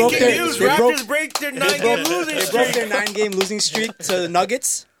go. broke Breaking their news: they Raptors break their 9-game losing they broke streak. their 9-game losing streak to the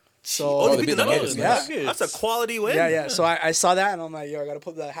Nuggets. So Oh, they they beat the Nuggets. Nuggets. Yeah. That's a quality win. yeah. So I saw that and I'm like, yo, I gotta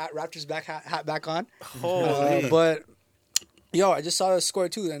put the Raptors hat back on. Holy. But yo, I just saw the score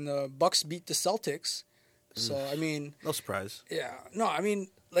too, and the Bucks beat the Celtics. So I mean, No surprise. yeah, no, I mean,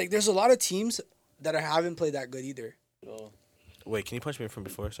 like, there's a lot of teams that haven't played that good either. Wait, can you punch me from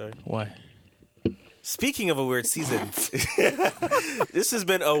before? Sorry. Why? Speaking of a weird season, this has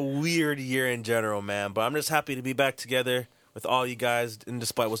been a weird year in general, man. But I'm just happy to be back together with all you guys, and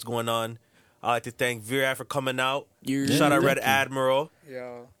despite what's going on. I'd like to thank Virat for coming out. Shout out Red Admiral.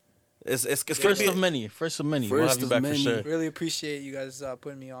 Yeah, It's gonna First be of many. First of many. We'll First have you of back many. for sure. really appreciate you guys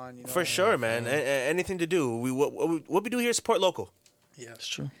putting me on. You know, for sure, man. Anything to do. What we do here is support local. Yeah, It's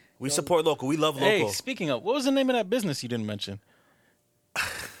true. We support local. We love Hey, local. speaking of, what was the name of that business you didn't mention?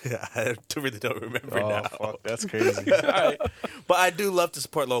 Yeah, I really don't remember Oh, now. fuck. That's crazy. All right. But I do love to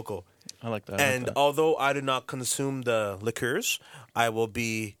support local. I like that. I like And that. although I do not consume the liquors, I will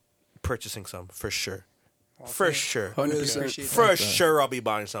be purchasing some for sure. For sure. 100%. appreciate For sure, I'll be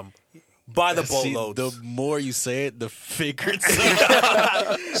buying some. Buy the See, boatloads. the more you say it, the faker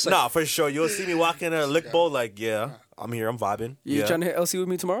it's Nah, for sure. You'll see me walking a lick bowl like, yeah, I'm here, I'm vibing. You Yeah. trying to hit LC with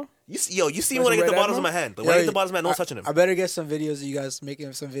me tomorrow? You see me Where's when I the get the Red bottles in Admiral? my hand. Like, when I get the bottles in my hand, no one's touching them. I better get some videos of you guys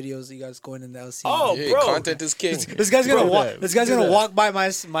making some videos of you guys going in the LC. Oh, Hey, bro. content is king. This guy's gonna Do walk. that. This guy's gonna walk by my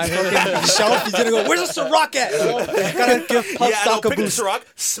fucking shelf. He's gonna go, "Where's the Ciroc at?" Gotta give Puff Yeah, and I'll Stock a pick the boost. Ciroc,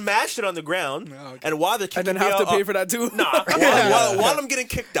 smash it on the ground, okay. and while they're And kicking then me have to out, pay for that too? Nah, while I'm getting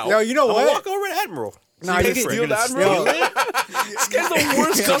kicked out, Yo, you know I'm what? gonna walk over to Admiral. Nah, Pay just for it. steal the Yo, Admiral? This guy's the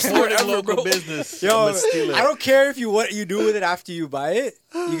worst customer Support ever, local bro. business. Yo, But steal it. I don't care what you do with it after you buy it.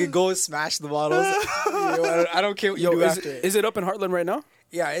 You can go and smash the bottles. I don't care what you Yo, do is after it. is it up in Heartland right now?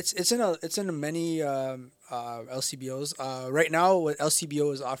 Yeah, it's in many LCBOs. Right now, what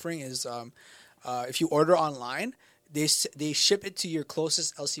LCBO is offering is if you order online, they ship it to your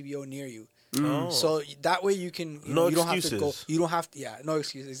closest LCBO near you. So that way you can No you don't have to go. excuses. You don't have to. Yeah, no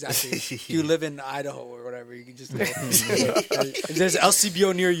excuse. Exactly. If you live in Idaho or whatever, you can just go. If there's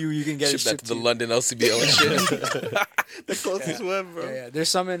LCBO near you, you can get Ship it that shipped to the you. London LCBO and shit. the closest one, bro. Yeah. There's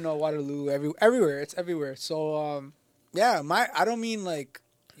some in Waterloo, everywhere. It's everywhere. So yeah, I don't mean like,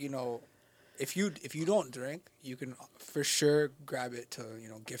 if you don't drink, you can for sure grab it to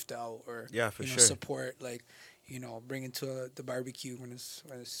gift out or Yeah, for sure. support, like bring it to the barbecue when it's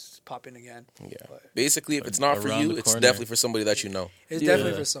popping again. Yeah. But Basically, if it's not for Around you, the it's corner. definitely for somebody that you know. it's Yeah.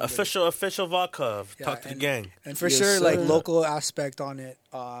 definitely for somebody. Official vodka. Yeah, Talk to the and- gang. And for Yes, sure, like sir. local aspect on it,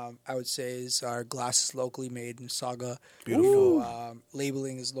 I would say is our glass is locally made in Mississauga. Beautiful.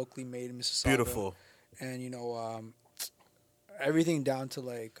 Labeling is locally made in Mississauga. Beautiful. And everything down to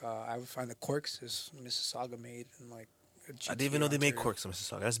like I would find the corks is Mississauga made and like. I didn't even know they made corks in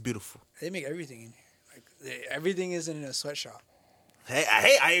Mississauga. That's beautiful. They make everything in here. Like everything isn't in a sweatshop. Hey,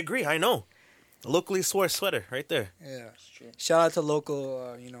 I agree. I know. Locally sourced sweater right there. Yeah. Shout out to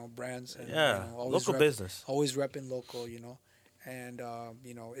local, brands. And, Yeah, always local business. Always repping local, and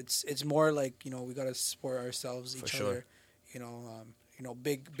it's more like we gotta support ourselves, each sure. other.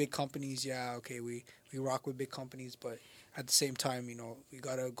 Big companies. Yeah, okay, we rock with big companies, but at the same time, we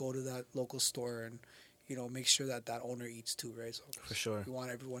gotta go to that local store and make sure that owner eats too, right? So For sure. we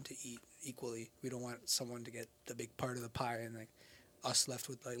want everyone to eat equally. We don't want someone to get the big part of the pie and like us left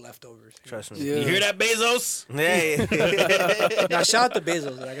with like leftovers. Trust me. Yeah. You hear that, Bezos? Hey, Now shout out to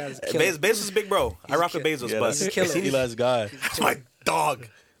Bezos. That guy's killing. Bezos is big bro. I rock with Bezos, but He's killing. Eli's guy. that's my dog.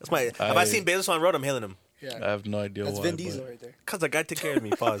 That's my. If I seen Bezos on the road, I'm hailing him. Yeah, I have no idea that's why. Vin but- Diesel right there. Cause the guy took care of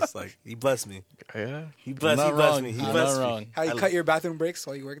me. Pause. Like he blessed me. Yeah, He blessed. You're He not blessed wrong. me. He You're blessed not me. wrong. How you cut your bathroom breaks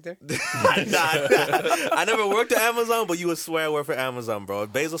while you work there? I never worked at Amazon, but you would swear I work for Amazon, bro.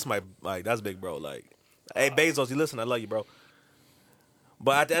 Bezos, that's big, bro. Like, hey Bezos, you listen, I love you, bro.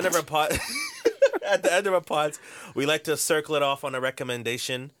 But at the end of our pods, we like to circle it off on a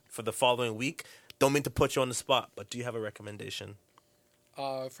recommendation for the following week. Don't mean to put you on the spot, but do you have a recommendation?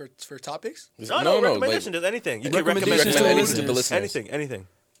 For topics. No, recommendation. Just anything. You can recommend Recommendations to listeners. the listeners. anything.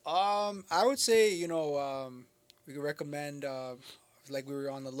 I would say we could recommend like we were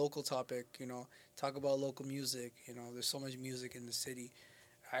on the local topic. Talk about local music. There's so much music in the city.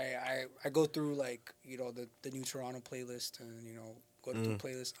 I go through like the new Toronto playlist and go to the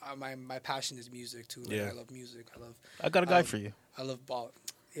playlist. My passion is music too. Like, Yeah. I love music. I got a guy for you. I love ball.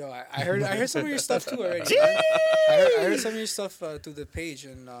 Yo, I heard some of your stuff too already. I heard some of your stuff through the page,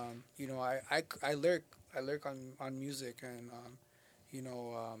 and I lurk on music and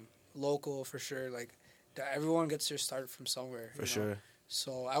local for sure. Like everyone gets their start from somewhere. For sure.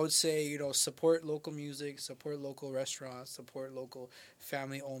 So I would say support local music, support local restaurants, support local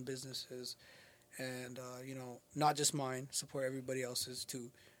family-owned businesses, and not just mine. Support everybody else's too,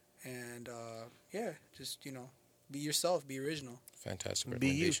 and just be yourself, be original. Fantastic Be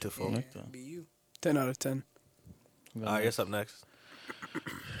recommendation. beautiful. like that. Be you. 10 out of 10. All right, guess up next.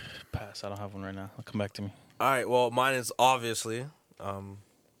 Pass. I don't have one right now. I'll come back to me. All right, well, mine is obviously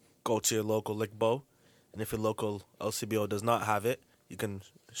go to your local Lickbo, and if your local LCBO does not have it, you can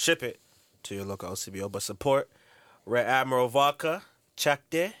ship it to your local LCBO. But support Red Admiral Vodka. Check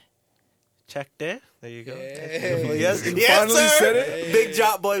there. There you go. Hey. Yes, You yes, finally sir. said it. Big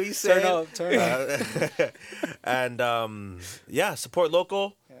job, boy. We said. Turn up. And support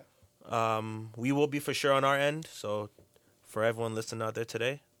local. Yeah. We will be for sure on our end. So for everyone listening out there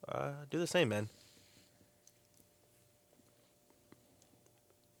today, do the same, man.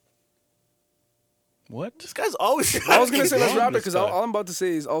 What? This guy's always. I was going to say let's wrong wrap it this because guy. all I'm about to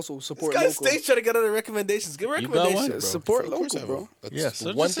say is also This support guy local. stays trying to get other recommendations. Give got recommendations, one? bro. Support Of course I local, will. bro. That's Yes,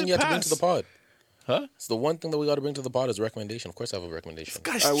 so one just thing say you have to bring pass. to the pod. Huh? It's the one thing that we got to bring to the pod is recommendation. Of course, I have a recommendation.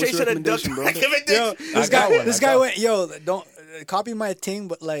 Guy All right, what's straight your should have ducked recommendation, bro? recommendation. This got guy, one, this I guy got went, don't copy my thing,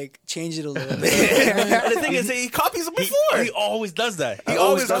 but like change it a little bit. And the thing is, he copies it before. He always does that. He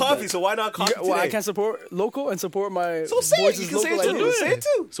always does copies, that. so why not copy Well, I today? can't support local and support my So say it. boys' You can local say it like too. this. Say it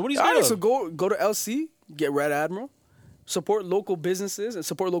too. So what are you All saying? right, so go to LC, get Red Admiral, support local businesses and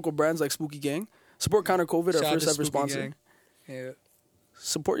support local brands like Spooky Gang. Support Counter COVID, Shout our out first to ever Spooky sponsor. Gang. Yeah.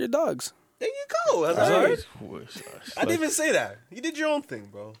 Support your dogs. There you go. That's all right. I I didn't even say that. You did your own thing,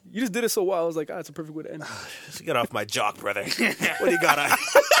 bro. You just did it so well. I was like, it's a perfect way to end. Just get off my jock, brother. What do you got?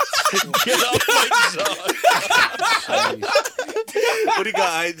 What do you got,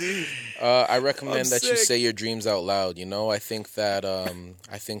 ID? I recommend I'm that you sick. say your dreams out loud. I think that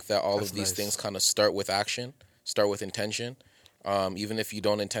all of these nice. things kind of start with action, start with intention. Even if you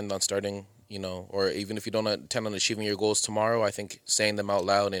don't intend on starting, or even if you don't intend on achieving your goals tomorrow, I think saying them out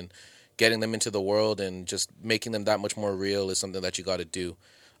loud and getting them into the world and just making them that much more real is something that you got to do.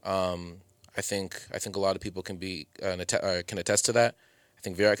 I think a lot of people can can attest to that. I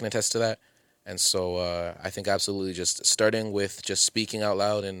think Virat can attest to that. And so I think absolutely just starting with just speaking out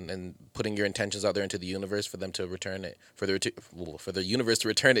loud and putting your intentions out there into the universe for them to return it, for the universe to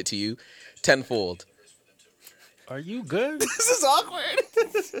return it to you tenfold. Are you good? This is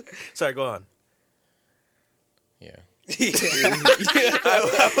awkward. Sorry, go on. Yeah.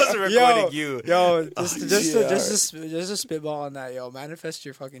 I wasn't recording you. Yo, just a spitball on that, yo. Manifest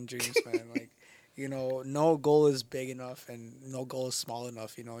your fucking dreams, man. Like, no goal is big enough and no goal is small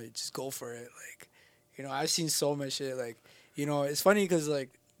enough. You just go for it. Like, I've seen so much shit. Like, it's funny because like,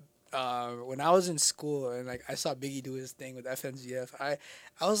 when I was in school and like I saw Biggie do his thing with FNZF, I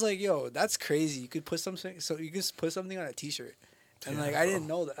was like, yo, that's crazy. You could put something on a T-shirt. And like I didn't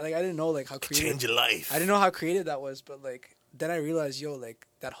know that. Like I didn't know like how creative. Change your life. I didn't know how creative that was, but like then I realized, yo, like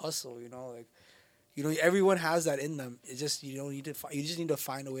that hustle, like You know, everyone has that in them. It's just you don't need to. You just need to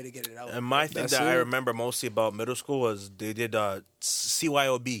find a way to get it out. And my thing That's that I it. remember mostly about middle school was they did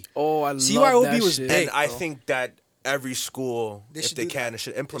CYOB. Oh, I love CYOB that was shit. big. And I bro. think that every school, They if should they do can, that.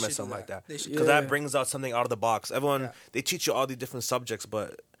 should implement They should something do like that. that. They should Because do that that. brings out something out of the box. Everyone, they teach you all these different subjects,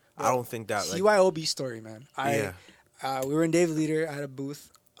 but I don't think that, like, CYOB story, man. Yeah. We were in David Leader. I had a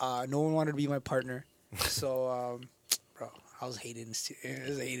booth. No one wanted to be my partner, so bro, I was hated. I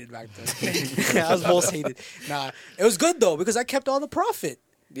was hated back then. I was most hated. Nah, it was good though because I kept all the profit.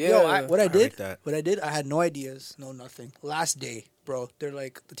 Yeah. Yo, what I like that. I had no ideas, no nothing. Last day, bro, they're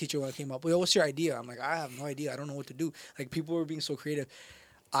like, the teacher when I came up, well, what's your idea? I'm like, I have no idea. I don't know what to do. Like, people were being so creative.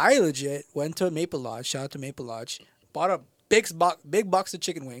 I legit went to Maple Lodge, shout out to Maple Lodge, bought a big box of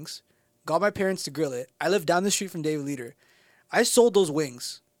chicken wings, got my parents to grill it. I lived down the street from David Leader. I sold those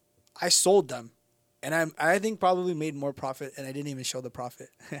wings. I sold them. And I think probably made more profit, and I didn't even show the profit.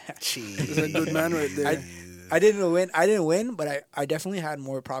 He's a good man right there. I didn't win, but I definitely had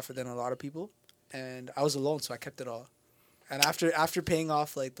more profit than a lot of people, and I was alone, so I kept it all. And after paying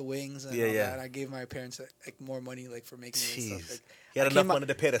off like the wings and all that, I gave my parents like more money like for making it and stuff. jeez. Like, You had I enough came money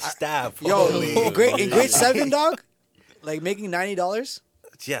to pay the staff. yo, Holy. in grade 7, dog, like making $90.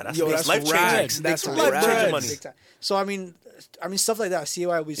 Yeah, that's, Yo, that's life changing. rags. That's life changing rags. money. Big time. So I mean stuff like that.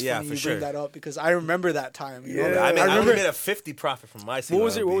 CYOB is Yeah, funny for you sure. bring that up because I remember that time. You know? Yeah. I mean, I remember. only made a 50 profit from my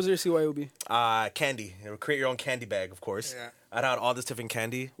CYOB. What was your CYOB? Candy. You know, create your own candy bag, of course. Yeah. I had all this different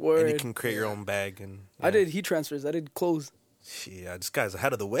candy, and you Word. can create your own bag. And I did heat transfers. I did clothes. Yeah, this guy's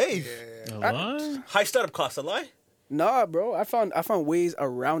ahead of the wave. What? High startup cost, a lie? Nah, bro. I found ways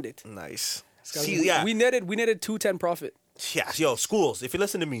around it. Nice. guy's- See, yeah, We netted 210 profit. yeah. Yo, schools. If you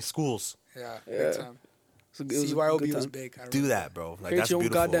listen to me, schools, Yeah, Yeah. big time. So it was a CYOB good was time. big. I do remember. that, bro. Like Create that's your own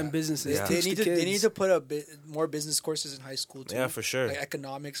beautiful. goddamn businesses. Yeah. They Teach need the to kids. put more business courses in high school too. Yeah, for sure. Like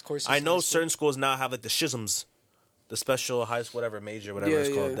economics courses. I in know high school. certain schools now have like the schisms, the special high whatever major, whatever it's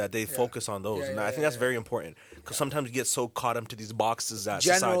Yeah, called, yeah. that they focus on those, Yeah, and yeah, I think yeah, that's very important because sometimes you get so caught into these boxes that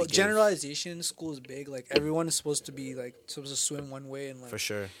society gives. Generalization in school is big. Like everyone is supposed to swim one way, and like For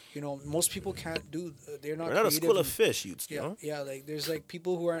sure. you know, most people can't do. They're not. We're not a creative school of and- fish, you Yeah, know. yeah. Like there's like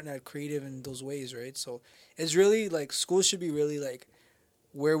people who aren't that creative in those ways, right? So it's really like schools should be really like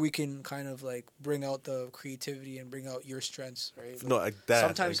where we can kind of like bring out the creativity and bring out your strengths, right? No, like that, I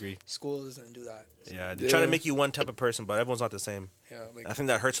Sometimes agree. school doesn't do that. Yeah, they're trying to make you one type of person, but everyone's not the same. Yeah, like I think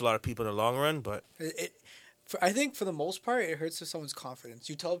that hurts a lot of people in the long run, but I think for the most part, it hurts someone's confidence.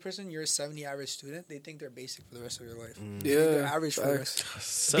 You tell a person you're a 70 average student, they think they're basic for the rest of your life. They're Yeah. average for the facts. rest.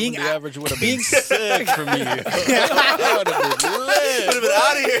 70 a- average would have being- been sick for me. I would have been lit. would have been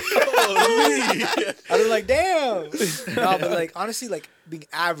out of here. I was like, damn. No, but like honestly, like being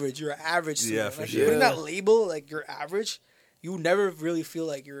average, you're an average student. Yeah, for like, sure. Putting that label, like you're average, you never really feel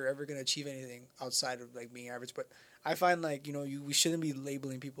like you're ever gonna achieve anything outside of like being average. But I find like we shouldn't be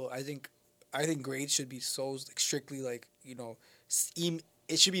labeling people. I think grades should be so like strictly like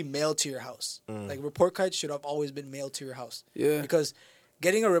it should be mailed to your house. Like report cards should have always been mailed to your house. Yeah. Because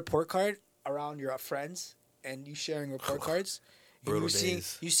getting a report card around your friends and you sharing report cards, and Brutal you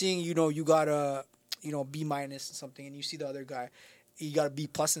days. seeing you got a B- in something, and you see the other guy, you got a B+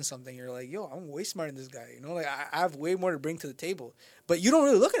 in something. You're like, yo, I'm way smarter than this guy. Like I have way more to bring to the table. But you don't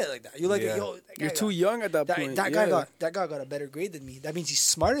really look at it like that. You're like, Yeah. yo, that guy You're too got- young at that point. That guy got a better grade than me. That means he's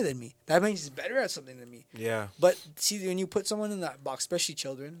smarter than me. That means he's better at something than me. Yeah. But see, when you put someone in that box, especially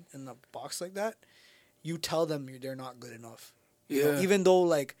children, in a box like that, you tell them they're not good enough. You know, Yeah. even though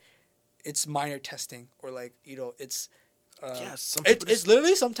like it's minor testing or like it's Yeah, some people it's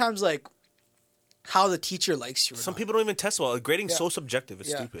literally sometimes like how the teacher likes you. Or Some not. people don't even test well. Grading's Yeah. so subjective. It's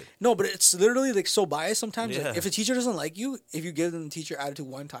Yeah. stupid. No, but it's literally like so biased sometimes. Yeah. Like, if a teacher doesn't like you, if you give them the teacher attitude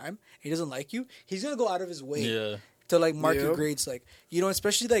one time, he doesn't like you, he's gonna go out of his way Yeah. to like mark your Yep. grades. Like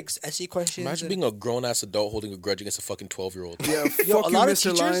especially like essay questions. Imagine and- being a grown ass adult holding a grudge against a fucking 12-year-old. Yeah, Yo, fuck a you, lot of Mr.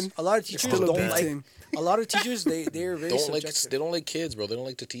 teachers, Line. a lot of teachers still a don't bad like. team. A lot of teachers they're very subjective. They don't like kids, bro. They don't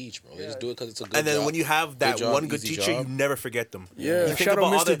like to teach, bro. They just do it because it's a good And then job. when you have that Good job, one good easy teacher, job. you never forget them. Yeah. You think Shout out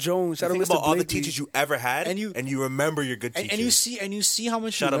about all Mr. Jones. Shout you out think Mr. about all the Blakely. teachers you ever had, And and you- you remember your good teachers. and you see how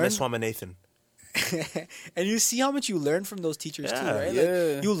much Shout you out learn. Miss Swaminathan. And you see how much you learn from those teachers too, Yeah. right? Yeah.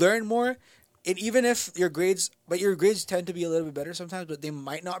 Like, you learn more. And even if your grades tend to be a little bit better sometimes, but they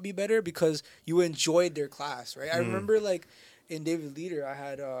might not be better because you enjoyed their class, right? I remember like in David Leader, I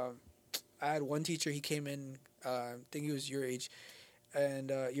had one teacher. He came in, I think he was your age, and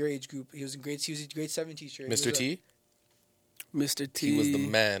your age group. He was a grade 7 teacher. He was Mr. T, Mr. T. he was the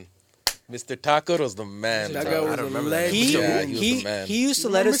man. Mr. Taco was the man. That dog. guy was I don't a remember that. He, Yeah, he was the man. he used to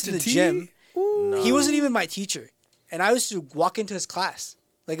let us to Mr. the T? gym. He wasn't even my teacher, and I used to walk into his class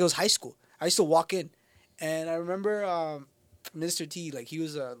like it was high school. I used to walk in, and I remember Mr. T, like he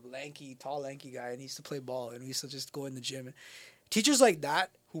was a tall, lanky guy, and he used to play ball, and we used to just go in the gym. And teachers like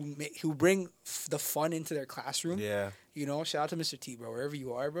that who bring the fun into their classroom. Yeah. You know, shout out to Mr. T, bro. Wherever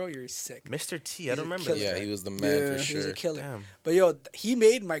you are, bro, you're sick. Mr. T, I don't remember. killer. Yeah, he was the man for He was a sure. killer. Damn. But yo, he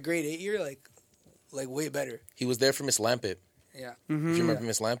made my grade 8 year like way better. He was there for Miss Lampett. Yeah. Do you remember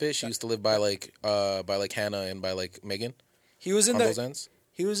Miss Lampett? She used to live by like Hannah and by like Megan He was in on the. those ends.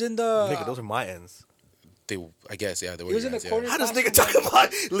 He was in the. Nigga, those are my ends. I guess, yeah, they were. He was your in the ends, corner. How does nigga talk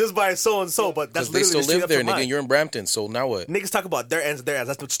about lives by so and so, but that's Because they literally still the street live up there, to nigga. mine. You're in Brampton, so now what? Niggas talk about their ends.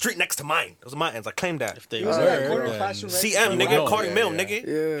 That's the street next to mine. Those are my ends. I claim that. If they He was in that were, corner then classroom. Right CM, before- nigga, Wow. Cardi Yeah, Mill, yeah. nigga.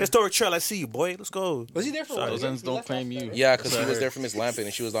 Yeah. Historic Trail, I see you, boy. Let's go. Was he there for? those ends don't claim you. Yeah, because he Sorry. was there for Miss Lampett,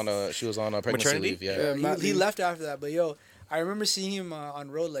 and she was on a pregnancy Maternity? leave. Yeah. Yeah. He left after that, but yo, I remember seeing him on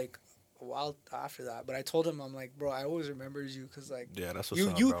road like a while after that. But I told him, I'm like, bro, I always remembered you because like Yeah, that's what's you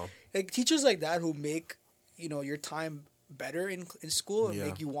up, you bro. like teachers like that who make your time better in school and Yeah.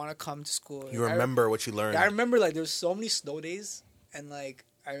 make you want to come to school. You Like, remember what you learned. I remember like there was so many snow days and like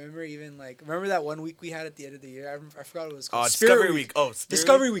I remember even like remember that one week we had at the end of the year. I forgot what it was called. Discovery Week. Oh,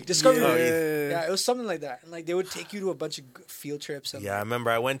 Discovery Week. Discovery Yeah. Week. Yeah. Yeah, it was something like that. And like they would take you to a bunch of field trips. And Yeah, I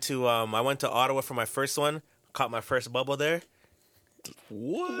remember I went to Ottawa for my first one. Caught my first bubble there.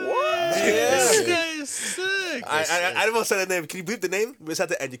 What? Yeah. This guy is sick. I didn't want to say the name. Can you bleep the name? We just at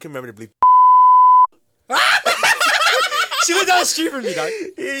the end. You can remember to bleep. she lived down the street from me, dog.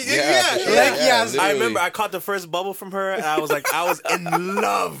 Yeah. for sure. Like, yes. I literally. remember I caught the first bubble from her, and I was in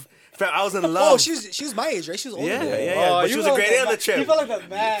love. Fam, I was in love. Oh, she was my age, right? She was older. Yeah, than me. yeah, yeah. But you she was a felt great like A on the man. trip. You felt like a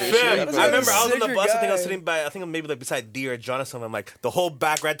man. For Fam, sure. I remember I was on the Sicker bus. I think I was guy. sitting by. I think maybe like beside D or John or something. I'm like the whole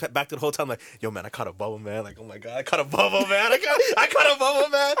back to the whole time. Like, yo, man, I caught a bubble, man. Like, oh my god, I caught a bubble, man. I caught a bubble,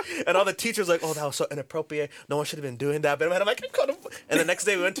 man. And all the teachers like, oh, that was so inappropriate. No one should have been doing that. But man, I'm like, I caught a. And the next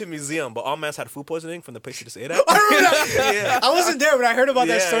day we went to a museum, but all mans had food poisoning from the place you just ate at. I remember that. Yeah. I wasn't there, but I heard about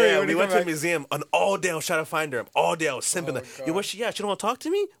that story. Yeah, when we it went came to a back. museum, and all day I was trying to find her. All day I was simping like, yo, God. where's she at? She don't want to talk to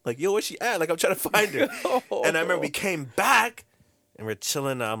me? Like, yo, where's she at? Like, I'm trying to find her. And I remember we came back, and we're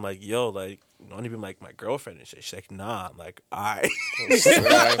chilling, and I'm like, yo, like, you don't even like my girlfriend and shit. She's like, nah. I'm like, all right. She's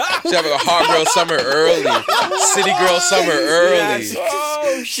having a hot girl summer early, city girl summer early. Yeah, she-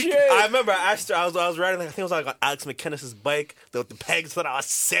 Oh shit! I remember I asked her, I was riding, like, I think it was like on Alex McKinnis's bike, the pegs, that I was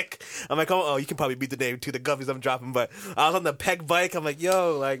sick. I'm like, oh, you can probably beat the name to the guffies I'm dropping, but I was on the peg bike. I'm like,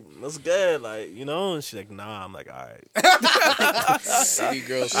 yo, like, that's good, like, you know? And she's like, nah. I'm like, all right. City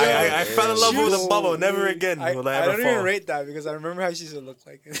girl summer I fell in love early. with the bubble. Never again will I I ever don't fall. even rate that because I remember how she used to look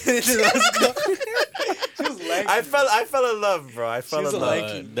like. She was lanky. I fell in love, bro. I fell was in a love.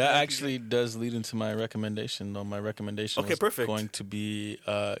 lanky- That actually does lead into my recommendation, though. My recommendation Okay, was perfect. going to be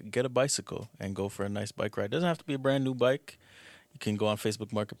get a bicycle and go for a nice bike ride. It doesn't have to be a brand new bike. You can go on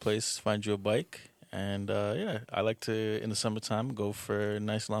Facebook Marketplace, find you a bike. And yeah, I like to, in the summertime, go for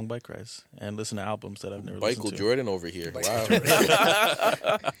nice long bike rides and listen to albums that I've never Michael listened to. Jordan over here. Wow.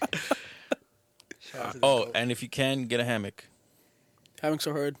 Shout out to this Oh, guy. and if you can, get a hammock. Having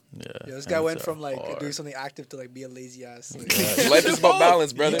so hard. Yeah, Yo, this guy hammocks went are from like hard. doing something active to like be a lazy ass. Like, Life is about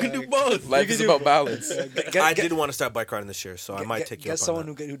balance, brother. You can do both. Life is about balance. I did want to start bike riding this year, so I might take you get up someone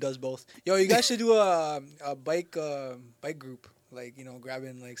on that. who does both. Yo, you guys should do a bike group. Like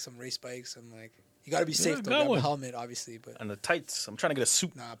grabbing like some race bikes and like you gotta be safe Yeah, though. got Grab one. a helmet, obviously, but And the tights. I'm trying to get a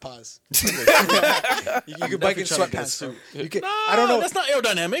suit. nah, pause. you can bike in definitely trying to get a sweatpants. suit. Though. You can. Nah, I don't know. That's not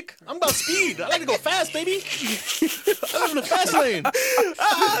aerodynamic. I'm about speed. I like to go fast, baby. I live in the fast lane.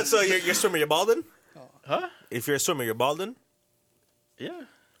 So you're a swimmer, you're balding? Huh? If you're a swimmer, you're balding? Yeah.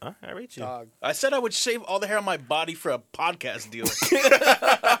 Huh? I rate you. Dog. I said I would shave all the hair on my body for a podcast deal.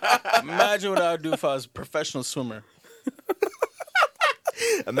 Imagine what I would do if I was a professional swimmer.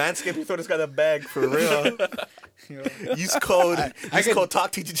 A Manscaped, throw this guy the bag for real. Yo, Use code could-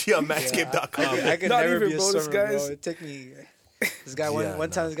 TalkTGG on Manscaped.com. I could Not never even be a bonus, swimmer, guys. bro. It took me. This guy Yeah, one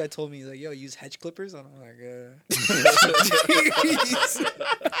time. nah. This guy told me he's like, "Yo, use hedge clippers." And I'm like,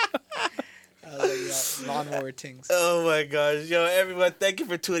 I was like, yeah, lawnmower things. Oh my gosh. Yo, everyone, thank you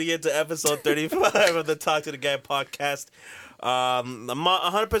for tuning in to episode 35 of the Talk to the Gang podcast. I'm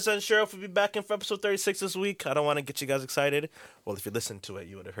not 100% sure if we'll be back in for episode 36 this week. I don't want to get you guys excited. Well, if you listened to it,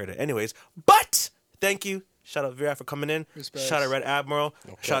 you would have heard it anyways. But thank you. Shout out Virat for coming in. Respect. Shout out Red Admiral.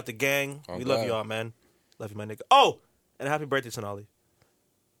 Okay. Shout out the gang. I'm We love glad. you all, man. Love you, my nigga. Oh, and happy birthday, Sonali.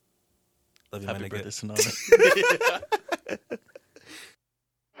 Love you, Happy my birthday, nigga. Sonali.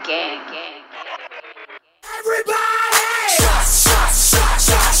 Gang. Everybody!